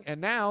Wednesday morning.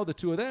 And now the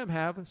two of them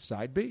have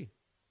Side B.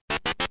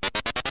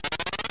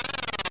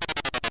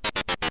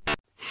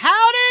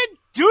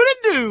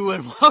 Do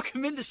and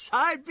welcome into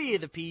Side B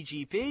of the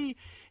PGP.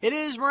 It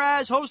is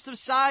Mraz, host of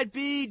Side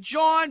B,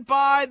 joined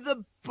by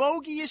the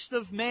bogiest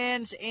of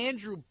mans,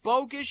 Andrew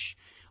Bogusch,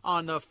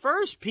 on the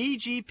first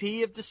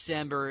PGP of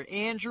December.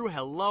 Andrew,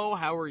 hello,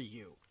 how are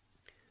you?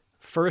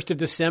 1st of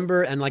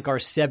December and like our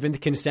 7th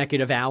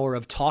consecutive hour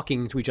of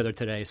talking to each other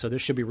today, so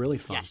this should be really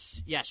fun.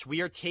 Yes, we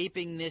are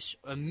taping this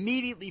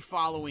immediately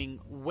following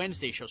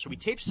Wednesday's show. So we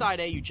taped Side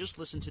A, you just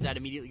listened to that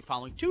immediately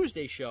following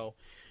Tuesday's show.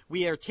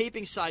 We are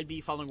taping Side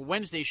B following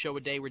Wednesday's show, a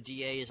day where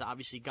DA has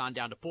obviously gone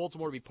down to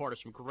Baltimore to be part of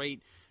some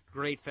great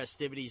great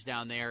festivities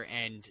down there,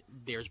 and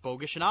there's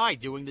Bogusch and I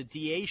doing the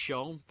DA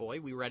show. Boy,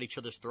 we were at each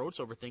other's throats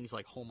over things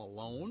like Home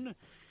Alone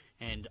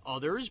and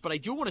others. But I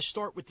do want to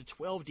start with the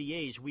 12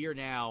 DAs. We are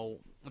now,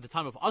 at the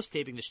time of us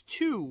taping this,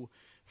 2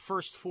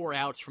 first 4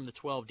 outs from the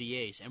 12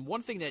 DAs. And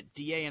one thing that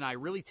DA and I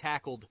really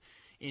tackled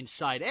in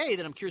Side A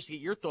that I'm curious to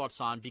get your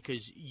thoughts on,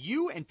 because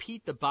you and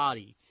Pete the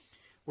Body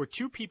were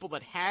 2 people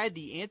that had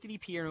the Anthony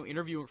Pierno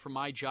interviewing for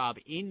my job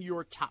in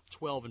your top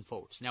 12 in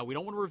votes. Now, we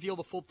don't want to reveal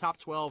the full top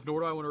 12, nor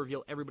do I want to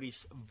reveal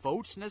everybody's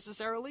votes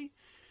necessarily,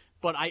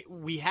 but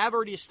we have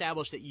already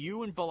established that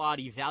you and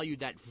Bellotti valued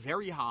that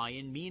very high,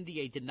 and me and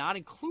DA did not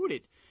include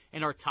it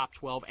in our top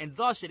 12, and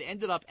thus it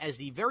ended up as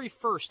the very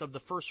first of the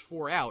first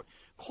 4 out,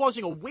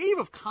 causing a wave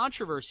of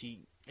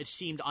controversy, it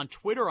seemed, on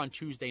Twitter on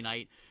Tuesday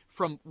night,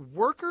 from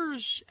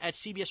workers at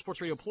CBS Sports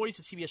Radio, employees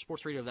at CBS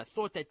Sports Radio, that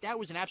thought that that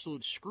was an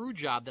absolute screw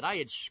job, that I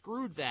had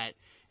screwed that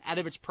out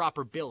of its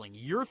proper billing.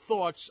 Your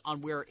thoughts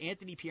on where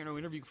Anthony Pierno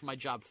interviewing for my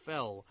job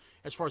fell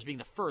as far as being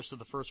the first of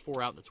the first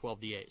 4 out in the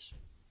 12 DAs?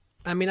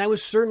 I mean, I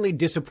was certainly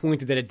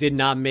disappointed that it did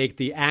not make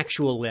the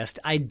actual list.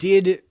 I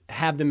did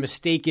have the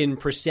mistaken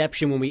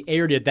perception when we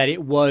aired it that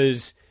it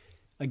was,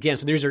 again,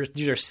 so these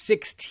are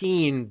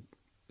 16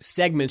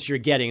 segments you're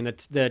getting,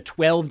 the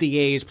 12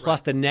 DAs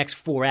plus the next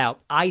 4 out.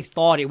 I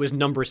thought it was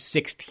number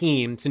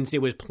 16 since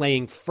it was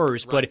playing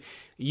first, but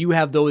you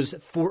have those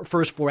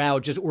first 4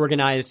 out just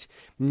organized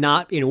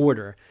not in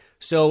order.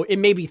 So it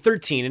may be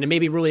 13, and it may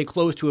be really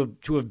close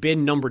to have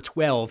been number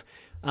 12.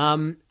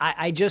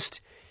 I just,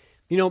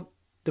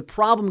 the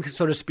problem,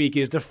 so to speak,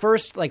 is the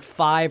first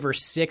 5 or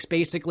 6,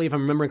 basically, if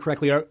I'm remembering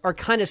correctly, are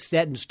kind of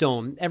set in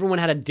stone. Everyone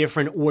had a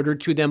different order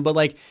to them,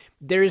 but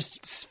there's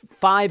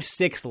 5,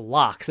 6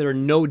 locks that are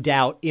no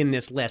doubt in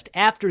this list.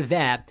 After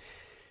that,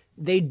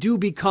 they do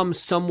become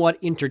somewhat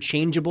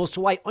interchangeable,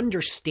 so I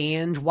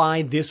understand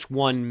why this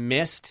one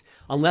missed,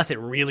 unless it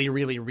really,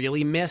 really,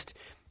 really missed.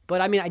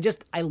 But I mean,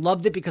 I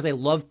loved it because I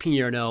love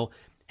Pierno,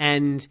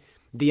 and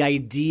the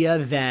idea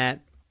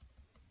that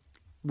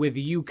with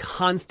you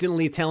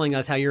constantly telling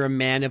us how you're a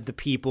man of the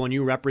people and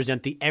you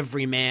represent the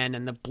everyman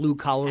and the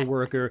blue-collar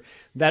worker,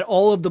 that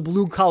all of the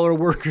blue-collar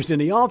workers in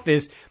the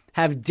office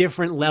have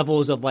different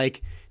levels of,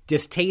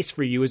 distaste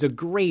for you is a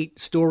great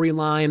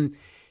storyline.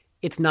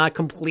 It's not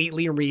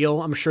completely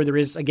real. I'm sure there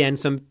is, again,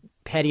 some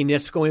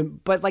pettiness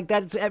going, but,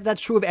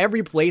 that's true of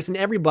every place and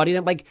everybody.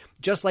 And,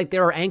 just like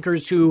there are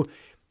anchors who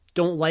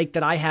don't like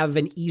that I have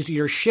an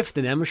easier shift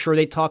than them. I'm sure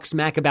they talk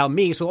smack about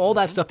me. So all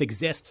that stuff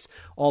exists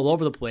all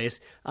over the place.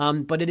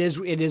 But it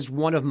is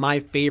one of my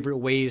favorite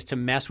ways to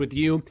mess with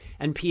you.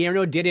 And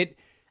Pierno did it,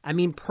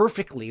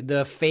 perfectly.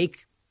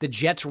 The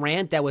Jets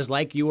rant that was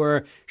like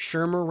your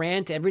Shermer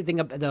rant, everything,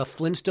 the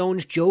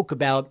Flintstones joke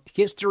about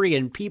history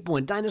and people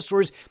and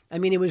dinosaurs.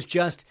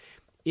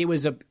 It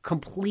was a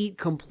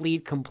complete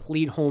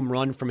home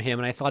run from him.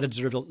 And I thought it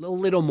deserved a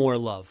little more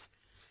love.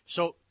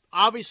 So,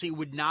 obviously, it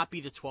would not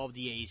be the 12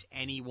 DAs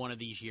any one of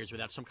these years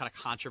without some kind of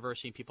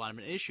controversy and people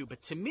having an issue.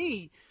 But to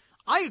me,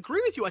 I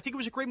agree with you. I think it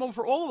was a great moment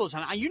for all of those.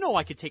 And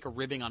I could take a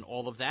ribbing on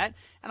all of that.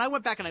 And I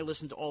went back and I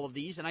listened to all of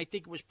these, and I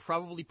think it was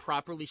probably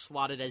properly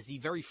slotted as the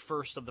very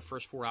first of the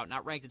first 4 out.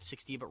 Not ranked at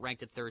 16, but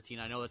ranked at 13.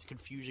 I know that's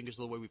confusing because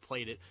of the way we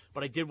played it.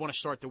 But I did want to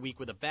start the week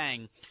with a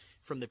bang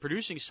from the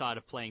producing side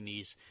of playing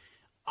these.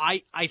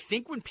 I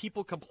think when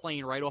people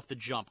complain right off the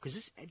jump,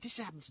 because this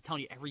happens, I'm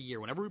telling you, every year.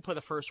 Whenever we play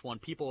the first one,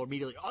 people are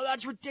immediately, oh,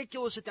 that's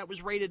ridiculous that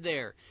was rated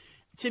there.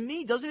 To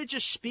me, doesn't it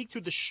just speak to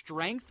the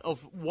strength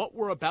of what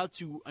we're about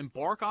to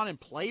embark on and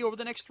play over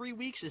the next 3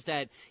 weeks? Is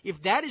that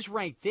if that is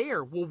ranked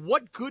there, well,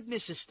 what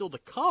goodness is still to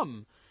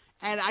come?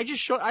 And I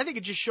think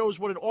it just shows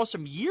what an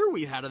awesome year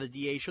we've had on the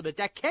DA show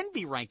that can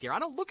be ranked there. I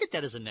don't look at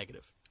that as a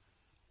negative.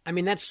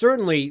 That's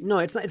certainly, no,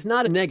 it's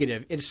not a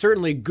negative. It's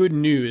certainly good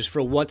news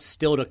for what's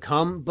still to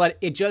come, but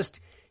it just,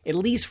 at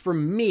least for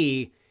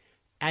me,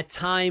 at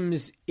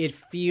times it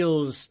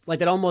feels like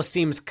it almost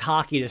seems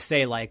cocky to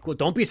say, well,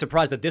 don't be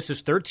surprised that this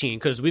is 13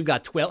 because we've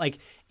got 12.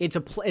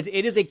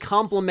 It is a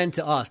compliment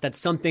to us that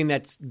something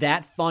that's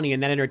that funny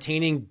and that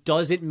entertaining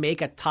doesn't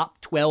make a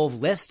top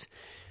 12 list.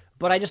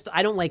 But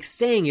I don't like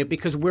saying it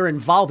because we're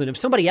involved in it. If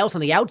somebody else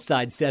on the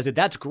outside says it,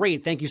 that's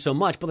great. Thank you so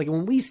much. But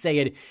when we say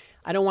it,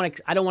 I don't want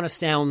to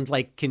sound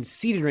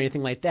conceited or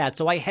anything like that.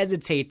 So I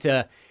hesitate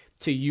to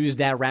use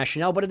that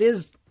rationale, but it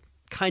is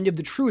kind of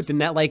the truth in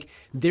that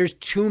there's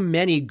too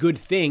many good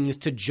things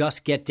to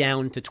just get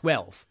down to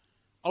 12.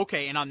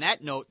 Okay, and on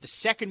that note, the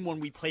second one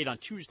we played on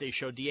Tuesday's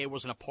show, DA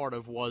wasn't a part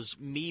of, was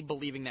me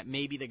believing that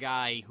maybe the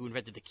guy who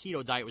invented the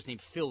keto diet was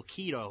named Phil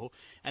Keto,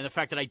 and the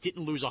fact that I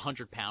didn't lose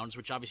 100 pounds,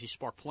 which obviously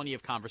sparked plenty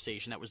of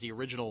conversation. That was the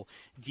original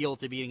deal at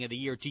the beginning of the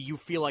year. Do you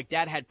feel like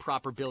that had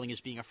proper billing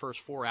as being a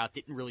first 4 out,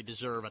 didn't really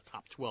deserve a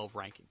top 12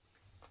 ranking?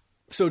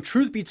 So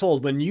truth be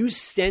told, when you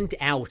sent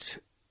out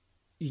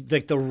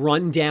the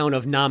rundown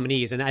of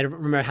nominees, and I don't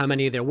remember how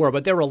many there were,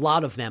 but there were a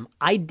lot of them,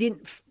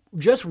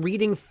 just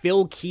reading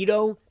Phil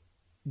Keto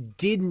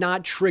did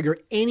not trigger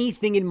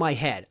anything in my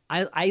head.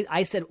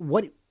 I said,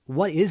 what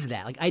is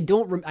that? I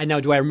don't. I know.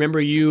 Do I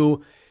remember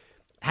you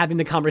having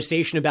the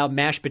conversation about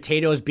mashed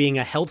potatoes being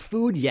a health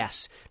food?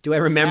 Yes. Do I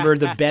remember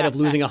the bet of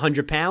losing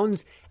 100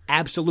 pounds?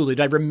 Absolutely.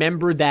 Do I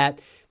remember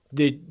that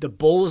the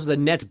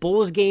Nets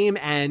Bulls game?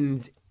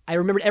 And I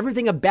remembered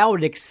everything about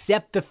it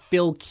except the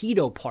Phil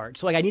Keto part.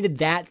 So like I needed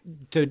that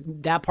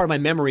part of my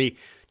memory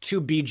to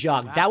be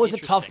jogged. Wow, that was a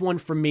tough one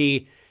for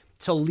me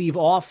to leave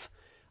off.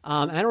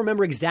 And I don't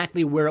remember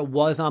exactly where it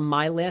was on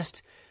my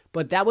list,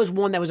 but that was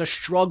one that was a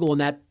struggle in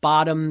that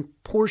bottom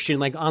portion,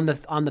 like on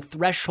the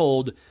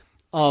threshold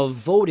of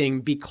voting,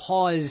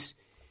 because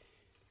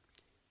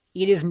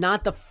it is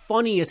not the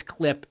funniest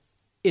clip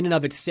in and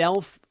of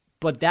itself,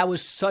 but that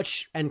was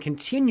such and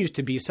continues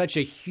to be such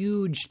a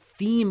huge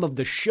theme of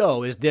the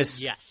show, is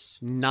this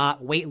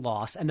not weight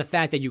loss and the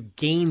fact that you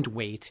gained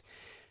weight,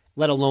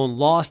 let alone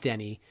lost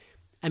any.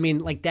 I mean,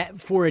 like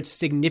that, for its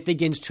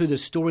significance to the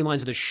storylines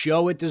of the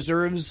show, it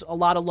deserves a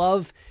lot of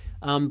love.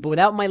 But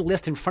without my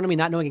list in front of me,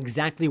 not knowing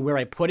exactly where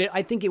I put it,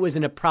 I think it was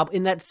in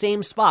that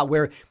same spot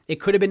where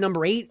it could have been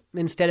number 8.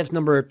 Instead, it's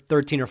number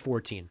 13 or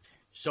 14.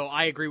 So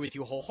I agree with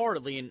you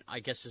wholeheartedly, and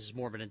I guess this is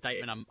more of an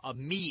indictment, a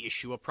me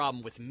issue. A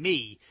problem with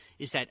me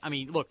is that, I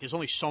mean, look, there's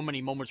only so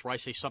many moments where I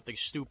say something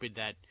stupid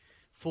that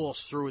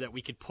falls through that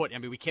we could put. I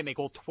mean, we can't make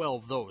all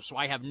 12 of those, so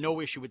I have no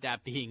issue with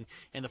that being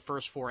in the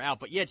first 4 out.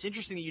 But yeah, it's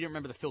interesting that you didn't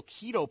remember the Phil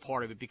Keto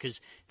part of it, because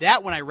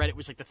that, when I read it,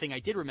 was like the thing I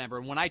did remember.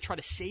 And when I try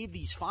to save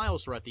these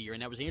files throughout the year,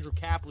 and that was Andrew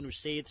Kaplan who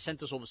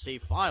sent us all the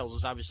saved files,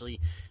 is obviously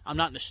I'm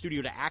not in the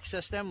studio to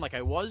access them like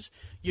I was.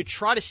 You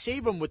try to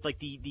save them with like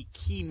the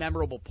key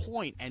memorable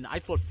point, and I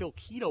thought Phil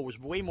Keto was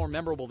way more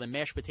memorable than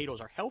mashed potatoes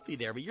are healthy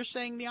there, but you're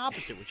saying the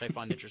opposite, which I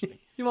find interesting.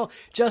 Well,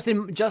 just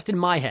in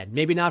my head,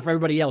 maybe not for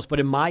everybody else, but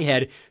in my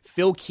head,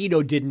 Phil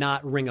Keto did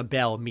not ring a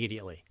bell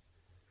immediately.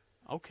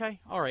 Okay.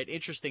 All right.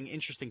 Interesting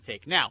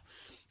take. Now,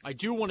 I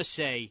do want to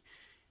say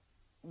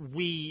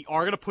we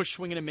are going to push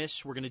Swing and a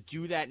Miss. We're going to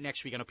do that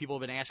next week. I know people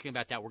have been asking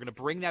about that. We're going to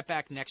bring that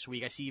back next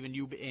week. I see even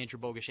you, Andrew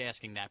Bogusch,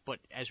 asking that. But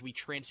as we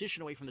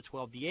transition away from the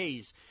 12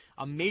 DAs,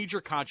 a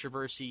major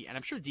controversy, and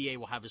I'm sure DA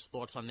will have his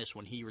thoughts on this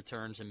when he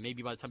returns, and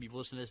maybe by the time you've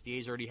listened to this,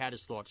 DA's already had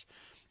his thoughts.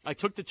 I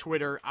took to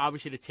Twitter,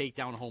 obviously, to take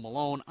down Home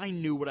Alone. I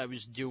knew what I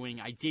was doing.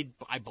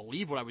 I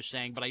believe what I was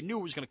saying, but I knew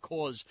it was going to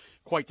cause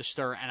quite the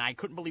stir, and I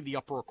couldn't believe the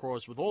uproar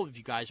caused with all of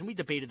you guys, and we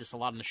debated this a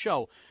lot on the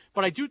show.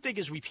 But I do think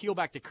as we peel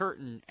back the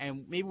curtain,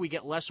 and maybe we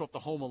get less off the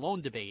Home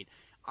Alone debate,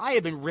 I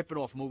have been ripping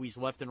off movies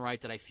left and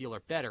right that I feel are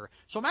better.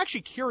 So I'm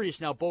actually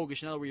curious now,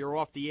 Bogusch, now that we are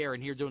off the air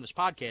and here doing this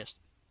podcast,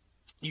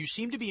 you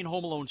seem to be in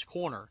Home Alone's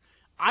corner.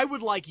 I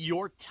would like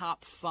your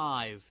top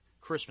 5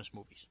 Christmas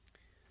movies.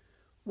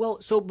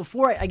 Well, so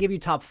before I give you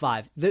top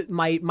 5,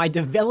 my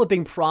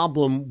developing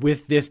problem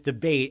with this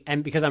debate,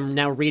 and because I'm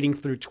now reading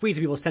through tweets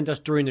people sent us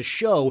during the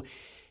show,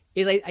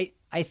 is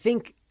I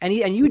think, and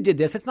you did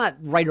this, it's not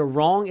right or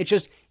wrong, it's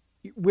just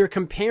we're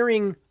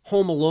comparing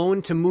Home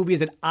Alone to movies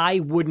that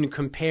I wouldn't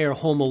compare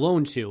Home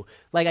Alone to.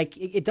 Like,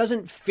 it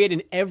doesn't fit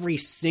in every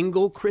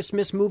single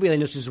Christmas movie. I know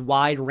this is a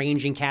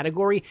wide-ranging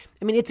category.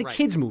 I mean, it's a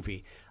kid's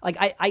movie.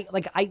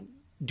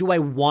 Do I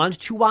want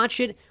to watch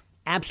it?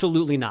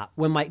 Absolutely not.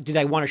 Did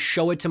I want to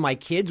show it to my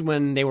kids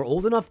when they were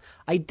old enough?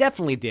 I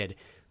definitely did.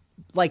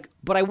 But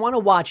I want to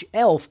watch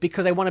Elf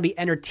because I want to be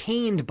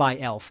entertained by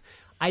Elf.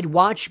 I'd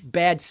watch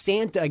Bad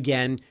Santa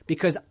again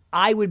because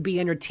I would be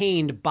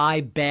entertained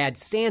by Bad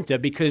Santa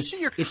because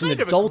it's an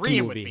adult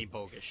movie. With me,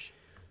 Bogusch.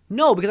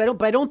 No, because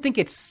I don't think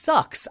it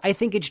sucks. I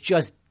think it's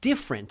just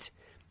different.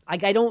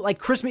 I don't like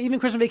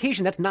Christmas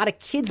Vacation. That's not a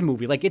kid's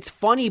movie. Like, it's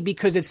funny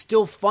because it's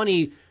still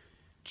funny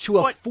to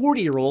a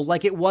 40-year-old,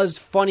 like it was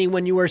funny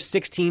when you were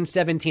 16,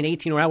 17,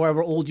 18, or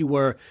however old you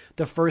were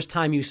the first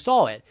time you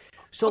saw it.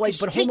 So, okay,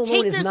 but Home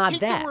Alone is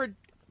not that.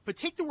 But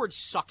take the word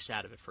sucks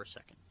out of it for a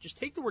second. Just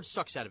take the word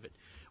sucks out of it.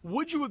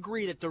 Would you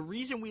agree that the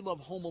reason we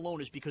love Home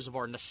Alone is because of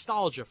our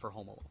nostalgia for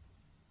Home Alone?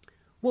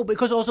 Well,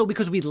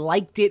 because we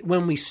liked it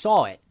when we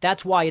saw it.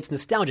 That's why it's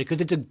nostalgic, because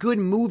it's a good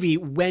movie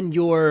when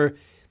you're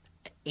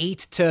 8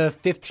 to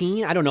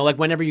 15. I don't know, like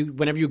whenever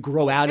you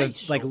grow out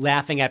of like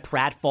laughing at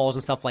pratfalls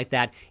and stuff like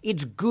that.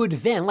 It's good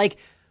then. Like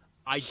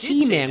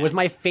He-Man was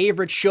my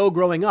favorite show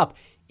growing up.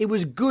 It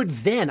was good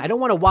then. I don't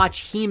want to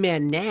watch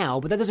He-Man now,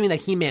 but that doesn't mean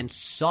that He-Man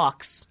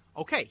sucks.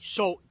 Okay,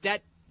 so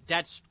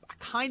that's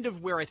kind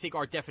of where I think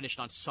our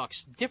definition on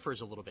sucks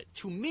differs a little bit.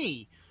 To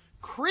me,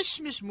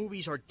 Christmas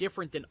movies are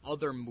different than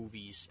other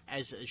movies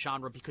as a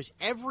genre because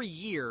every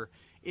year,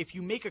 if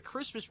you make a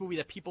Christmas movie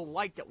that people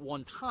liked at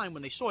one time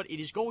when they saw it, it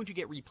is going to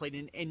get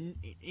replayed. And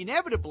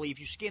inevitably, if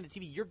you scan the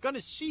TV, you're going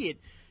to see it,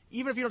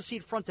 even if you don't see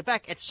it front to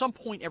back, at some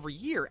point every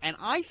year. And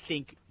I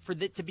think for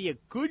that to be a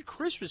good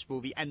Christmas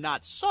movie and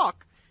not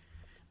suck,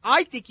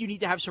 I think you need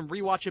to have some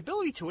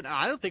rewatchability to it. And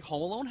I don't think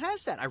Home Alone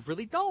has that. I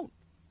really don't.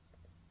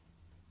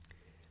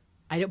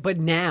 But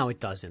now it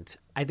doesn't.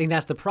 I think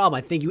that's the problem.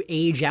 I think you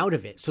age out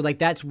of it. So, like,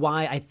 that's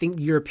why I think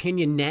your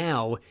opinion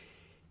now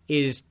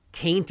is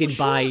tainted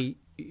by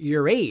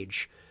your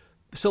age.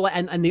 So,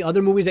 and the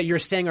other movies that you're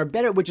saying are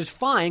better, which is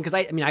fine, because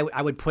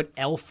I would put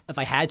Elf, if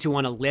I had to,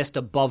 on a list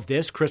above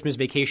this, Christmas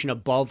Vacation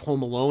above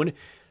Home Alone.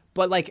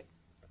 But, like,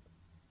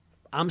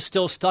 I'm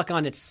still stuck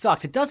on it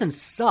sucks. It doesn't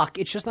suck.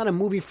 It's just not a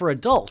movie for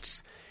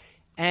adults.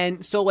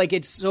 And so like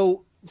it's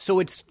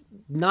it's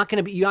not going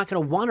to be, you're not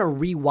going to want to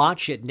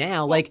rewatch it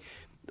now. Like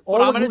all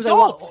but the I'm an movies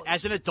adult.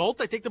 As an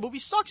adult, I think the movie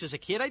sucks. As a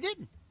kid, I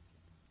didn't.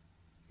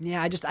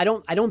 Yeah, I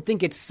don't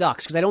think it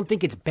sucks because I don't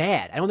think it's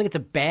bad. I don't think it's a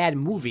bad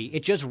movie.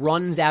 It just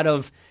runs out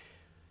of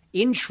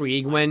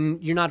intrigue when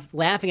you're not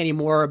laughing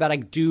anymore about a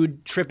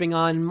dude tripping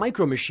on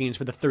micro machines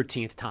for the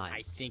 13th time.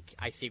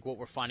 I think what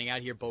we're finding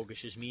out here,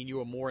 Bogus, is me and you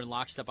are more in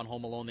lockstep on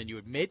Home Alone than you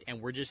admit, and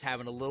we're just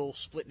having a little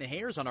split in the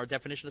hairs on our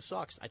definition of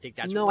sucks. I think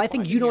that's no. What I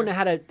think you don't know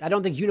how to. I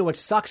don't think you know what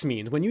sucks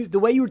means. The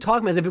way you were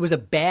talking as if it was a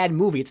bad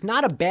movie. It's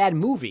not a bad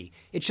movie.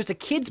 It's just a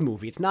kids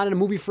movie. It's not a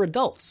movie for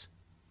adults.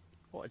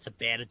 Well, it's a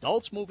bad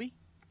adults movie.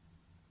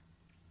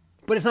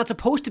 But it's not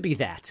supposed to be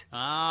that.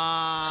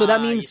 So that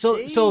means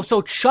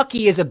so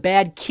Chucky is a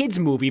bad kids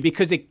movie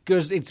because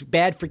it's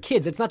bad for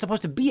kids. It's not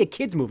supposed to be a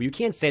kids movie. You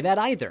can't say that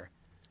either.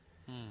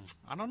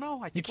 I don't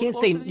know. I think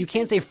you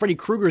can't say Freddy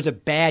Krueger is a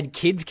bad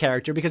kids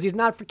character because he's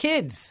not for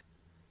kids.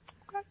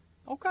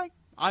 Okay.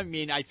 I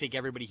mean, I think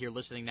everybody here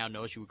listening now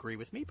knows you agree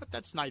with me, but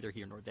that's neither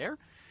here nor there.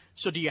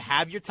 So do you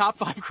have your top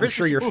 5 Christmas I'm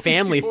sure your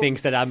family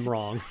thinks that I'm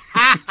wrong.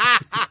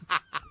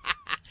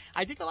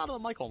 I think a lot of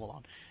them like Home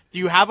Alone. Do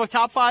you have a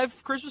top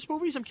 5 Christmas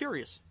movies? I'm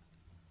curious.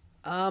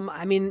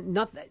 I mean,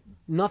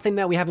 nothing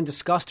that we haven't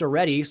discussed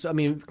already. So, I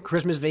mean,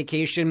 Christmas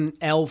Vacation,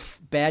 Elf,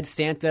 Bad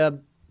Santa,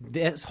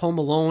 this Home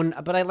Alone.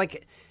 But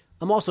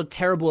I'm also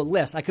terrible at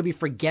lists. I could be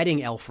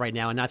forgetting Elf right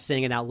now and not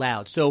saying it out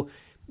loud. So,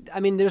 I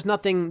mean, there's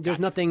nothing.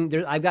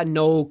 I've got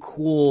no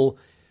cool,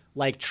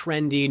 like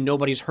trendy,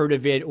 nobody's heard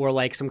of it, or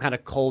like some kind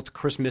of cult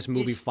Christmas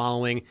movie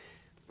following.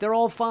 They're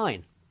all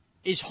fine.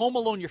 Is Home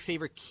Alone your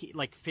favorite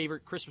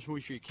Christmas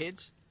movie for your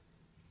kids?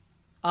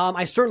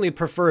 I certainly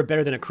prefer it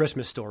better than A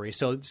Christmas Story,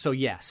 so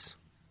yes.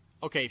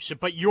 Okay,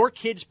 but your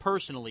kids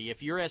personally,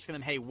 if you're asking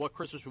them, hey, what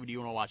Christmas movie do you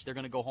want to watch, they're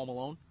going to go Home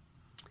Alone?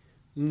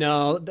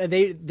 No,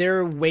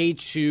 they're way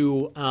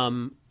too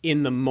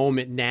in the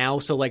moment now.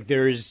 So like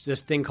there's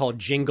this thing called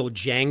Jingle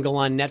Jangle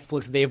on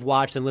Netflix that they've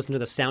watched and listened to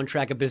the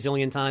soundtrack a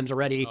bazillion times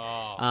already.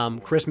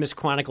 Christmas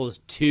Chronicles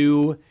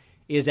 2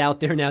 is out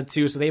there now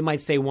too, so they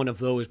might say one of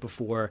those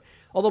before.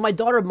 Although my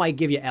daughter might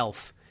give you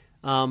Elf,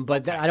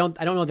 but I don't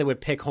know if they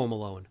would pick Home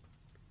Alone.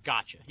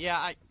 Gotcha.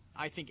 Yeah,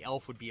 I think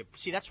Elf would be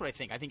see, that's what I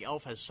think. I think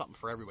Elf has something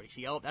for everybody.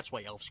 See, Elf, that's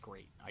why Elf's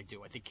great. I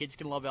do. I think kids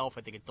can love Elf.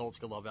 I think adults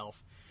can love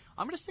Elf.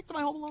 I'm going to stick to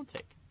my Home Alone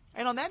take.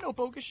 And on that note,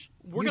 Bogus,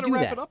 we're going to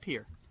wrap it up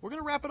here. We're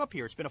going to wrap it up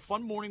here. It's been a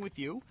fun morning with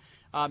you.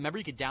 Remember,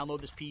 you can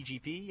download this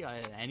PGP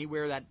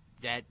anywhere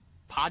that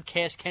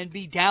podcast can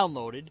be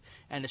downloaded,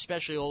 and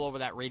especially all over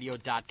that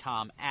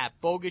radio.com app.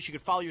 Bogus, you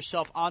can follow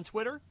yourself on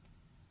Twitter.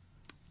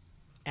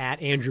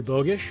 At Andrew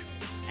Bogish.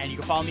 And you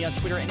can follow me on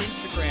Twitter and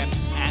Instagram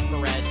at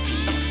Mraz.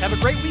 Have a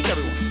great week,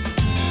 everyone.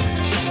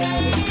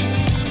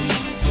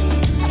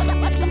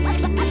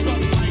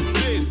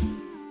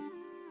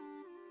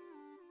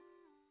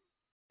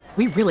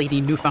 We really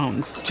need new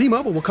phones.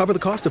 T-Mobile will cover the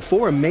cost of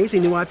 4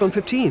 amazing new iPhone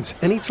 15s,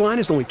 and each line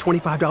is only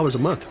 $25 a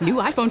month. New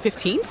iPhone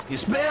 15s?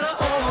 It's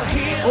better over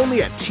here.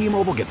 Only at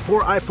T-Mobile, get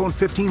 4 iPhone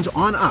 15s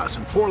on us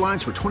and 4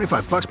 lines for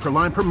 $25 per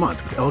line per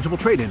month with eligible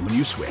trade-in when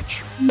you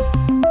switch.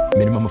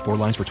 Minimum of 4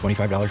 lines for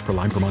 $25 per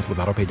line per month with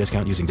autopay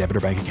discount using debit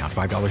or bank account.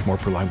 $5 more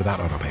per line without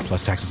autopay,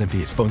 plus taxes and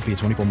fees. Phone fee at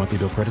 24 monthly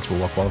bill credits for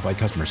well-qualified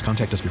customers.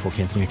 Contact us before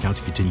canceling account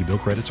to continue bill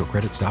credits or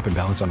credit stop and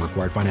balance on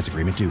required finance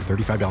agreement due.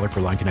 $35 per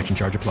line connection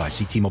charge applies.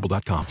 See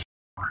T-Mobile.com.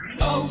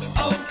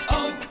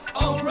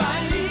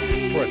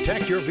 O'Reilly.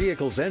 Protect your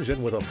vehicle's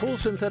engine with a full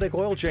synthetic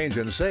oil change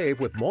and save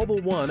with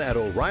Mobil 1 at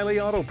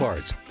O'Reilly Auto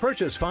Parts.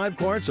 Purchase 5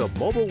 quarts of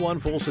Mobil 1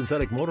 full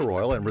synthetic motor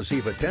oil and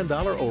receive a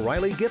 $10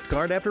 O'Reilly gift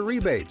card after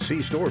rebate.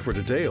 See store for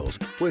details.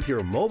 With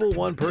your Mobil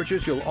 1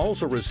 purchase, you'll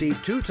also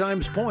receive 2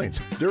 times points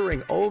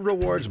during O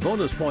Rewards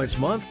Bonus Points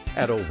Month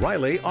at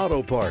O'Reilly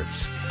Auto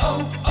Parts.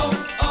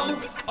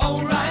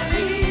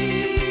 O'Reilly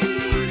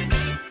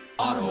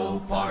Auto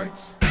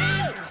Parts.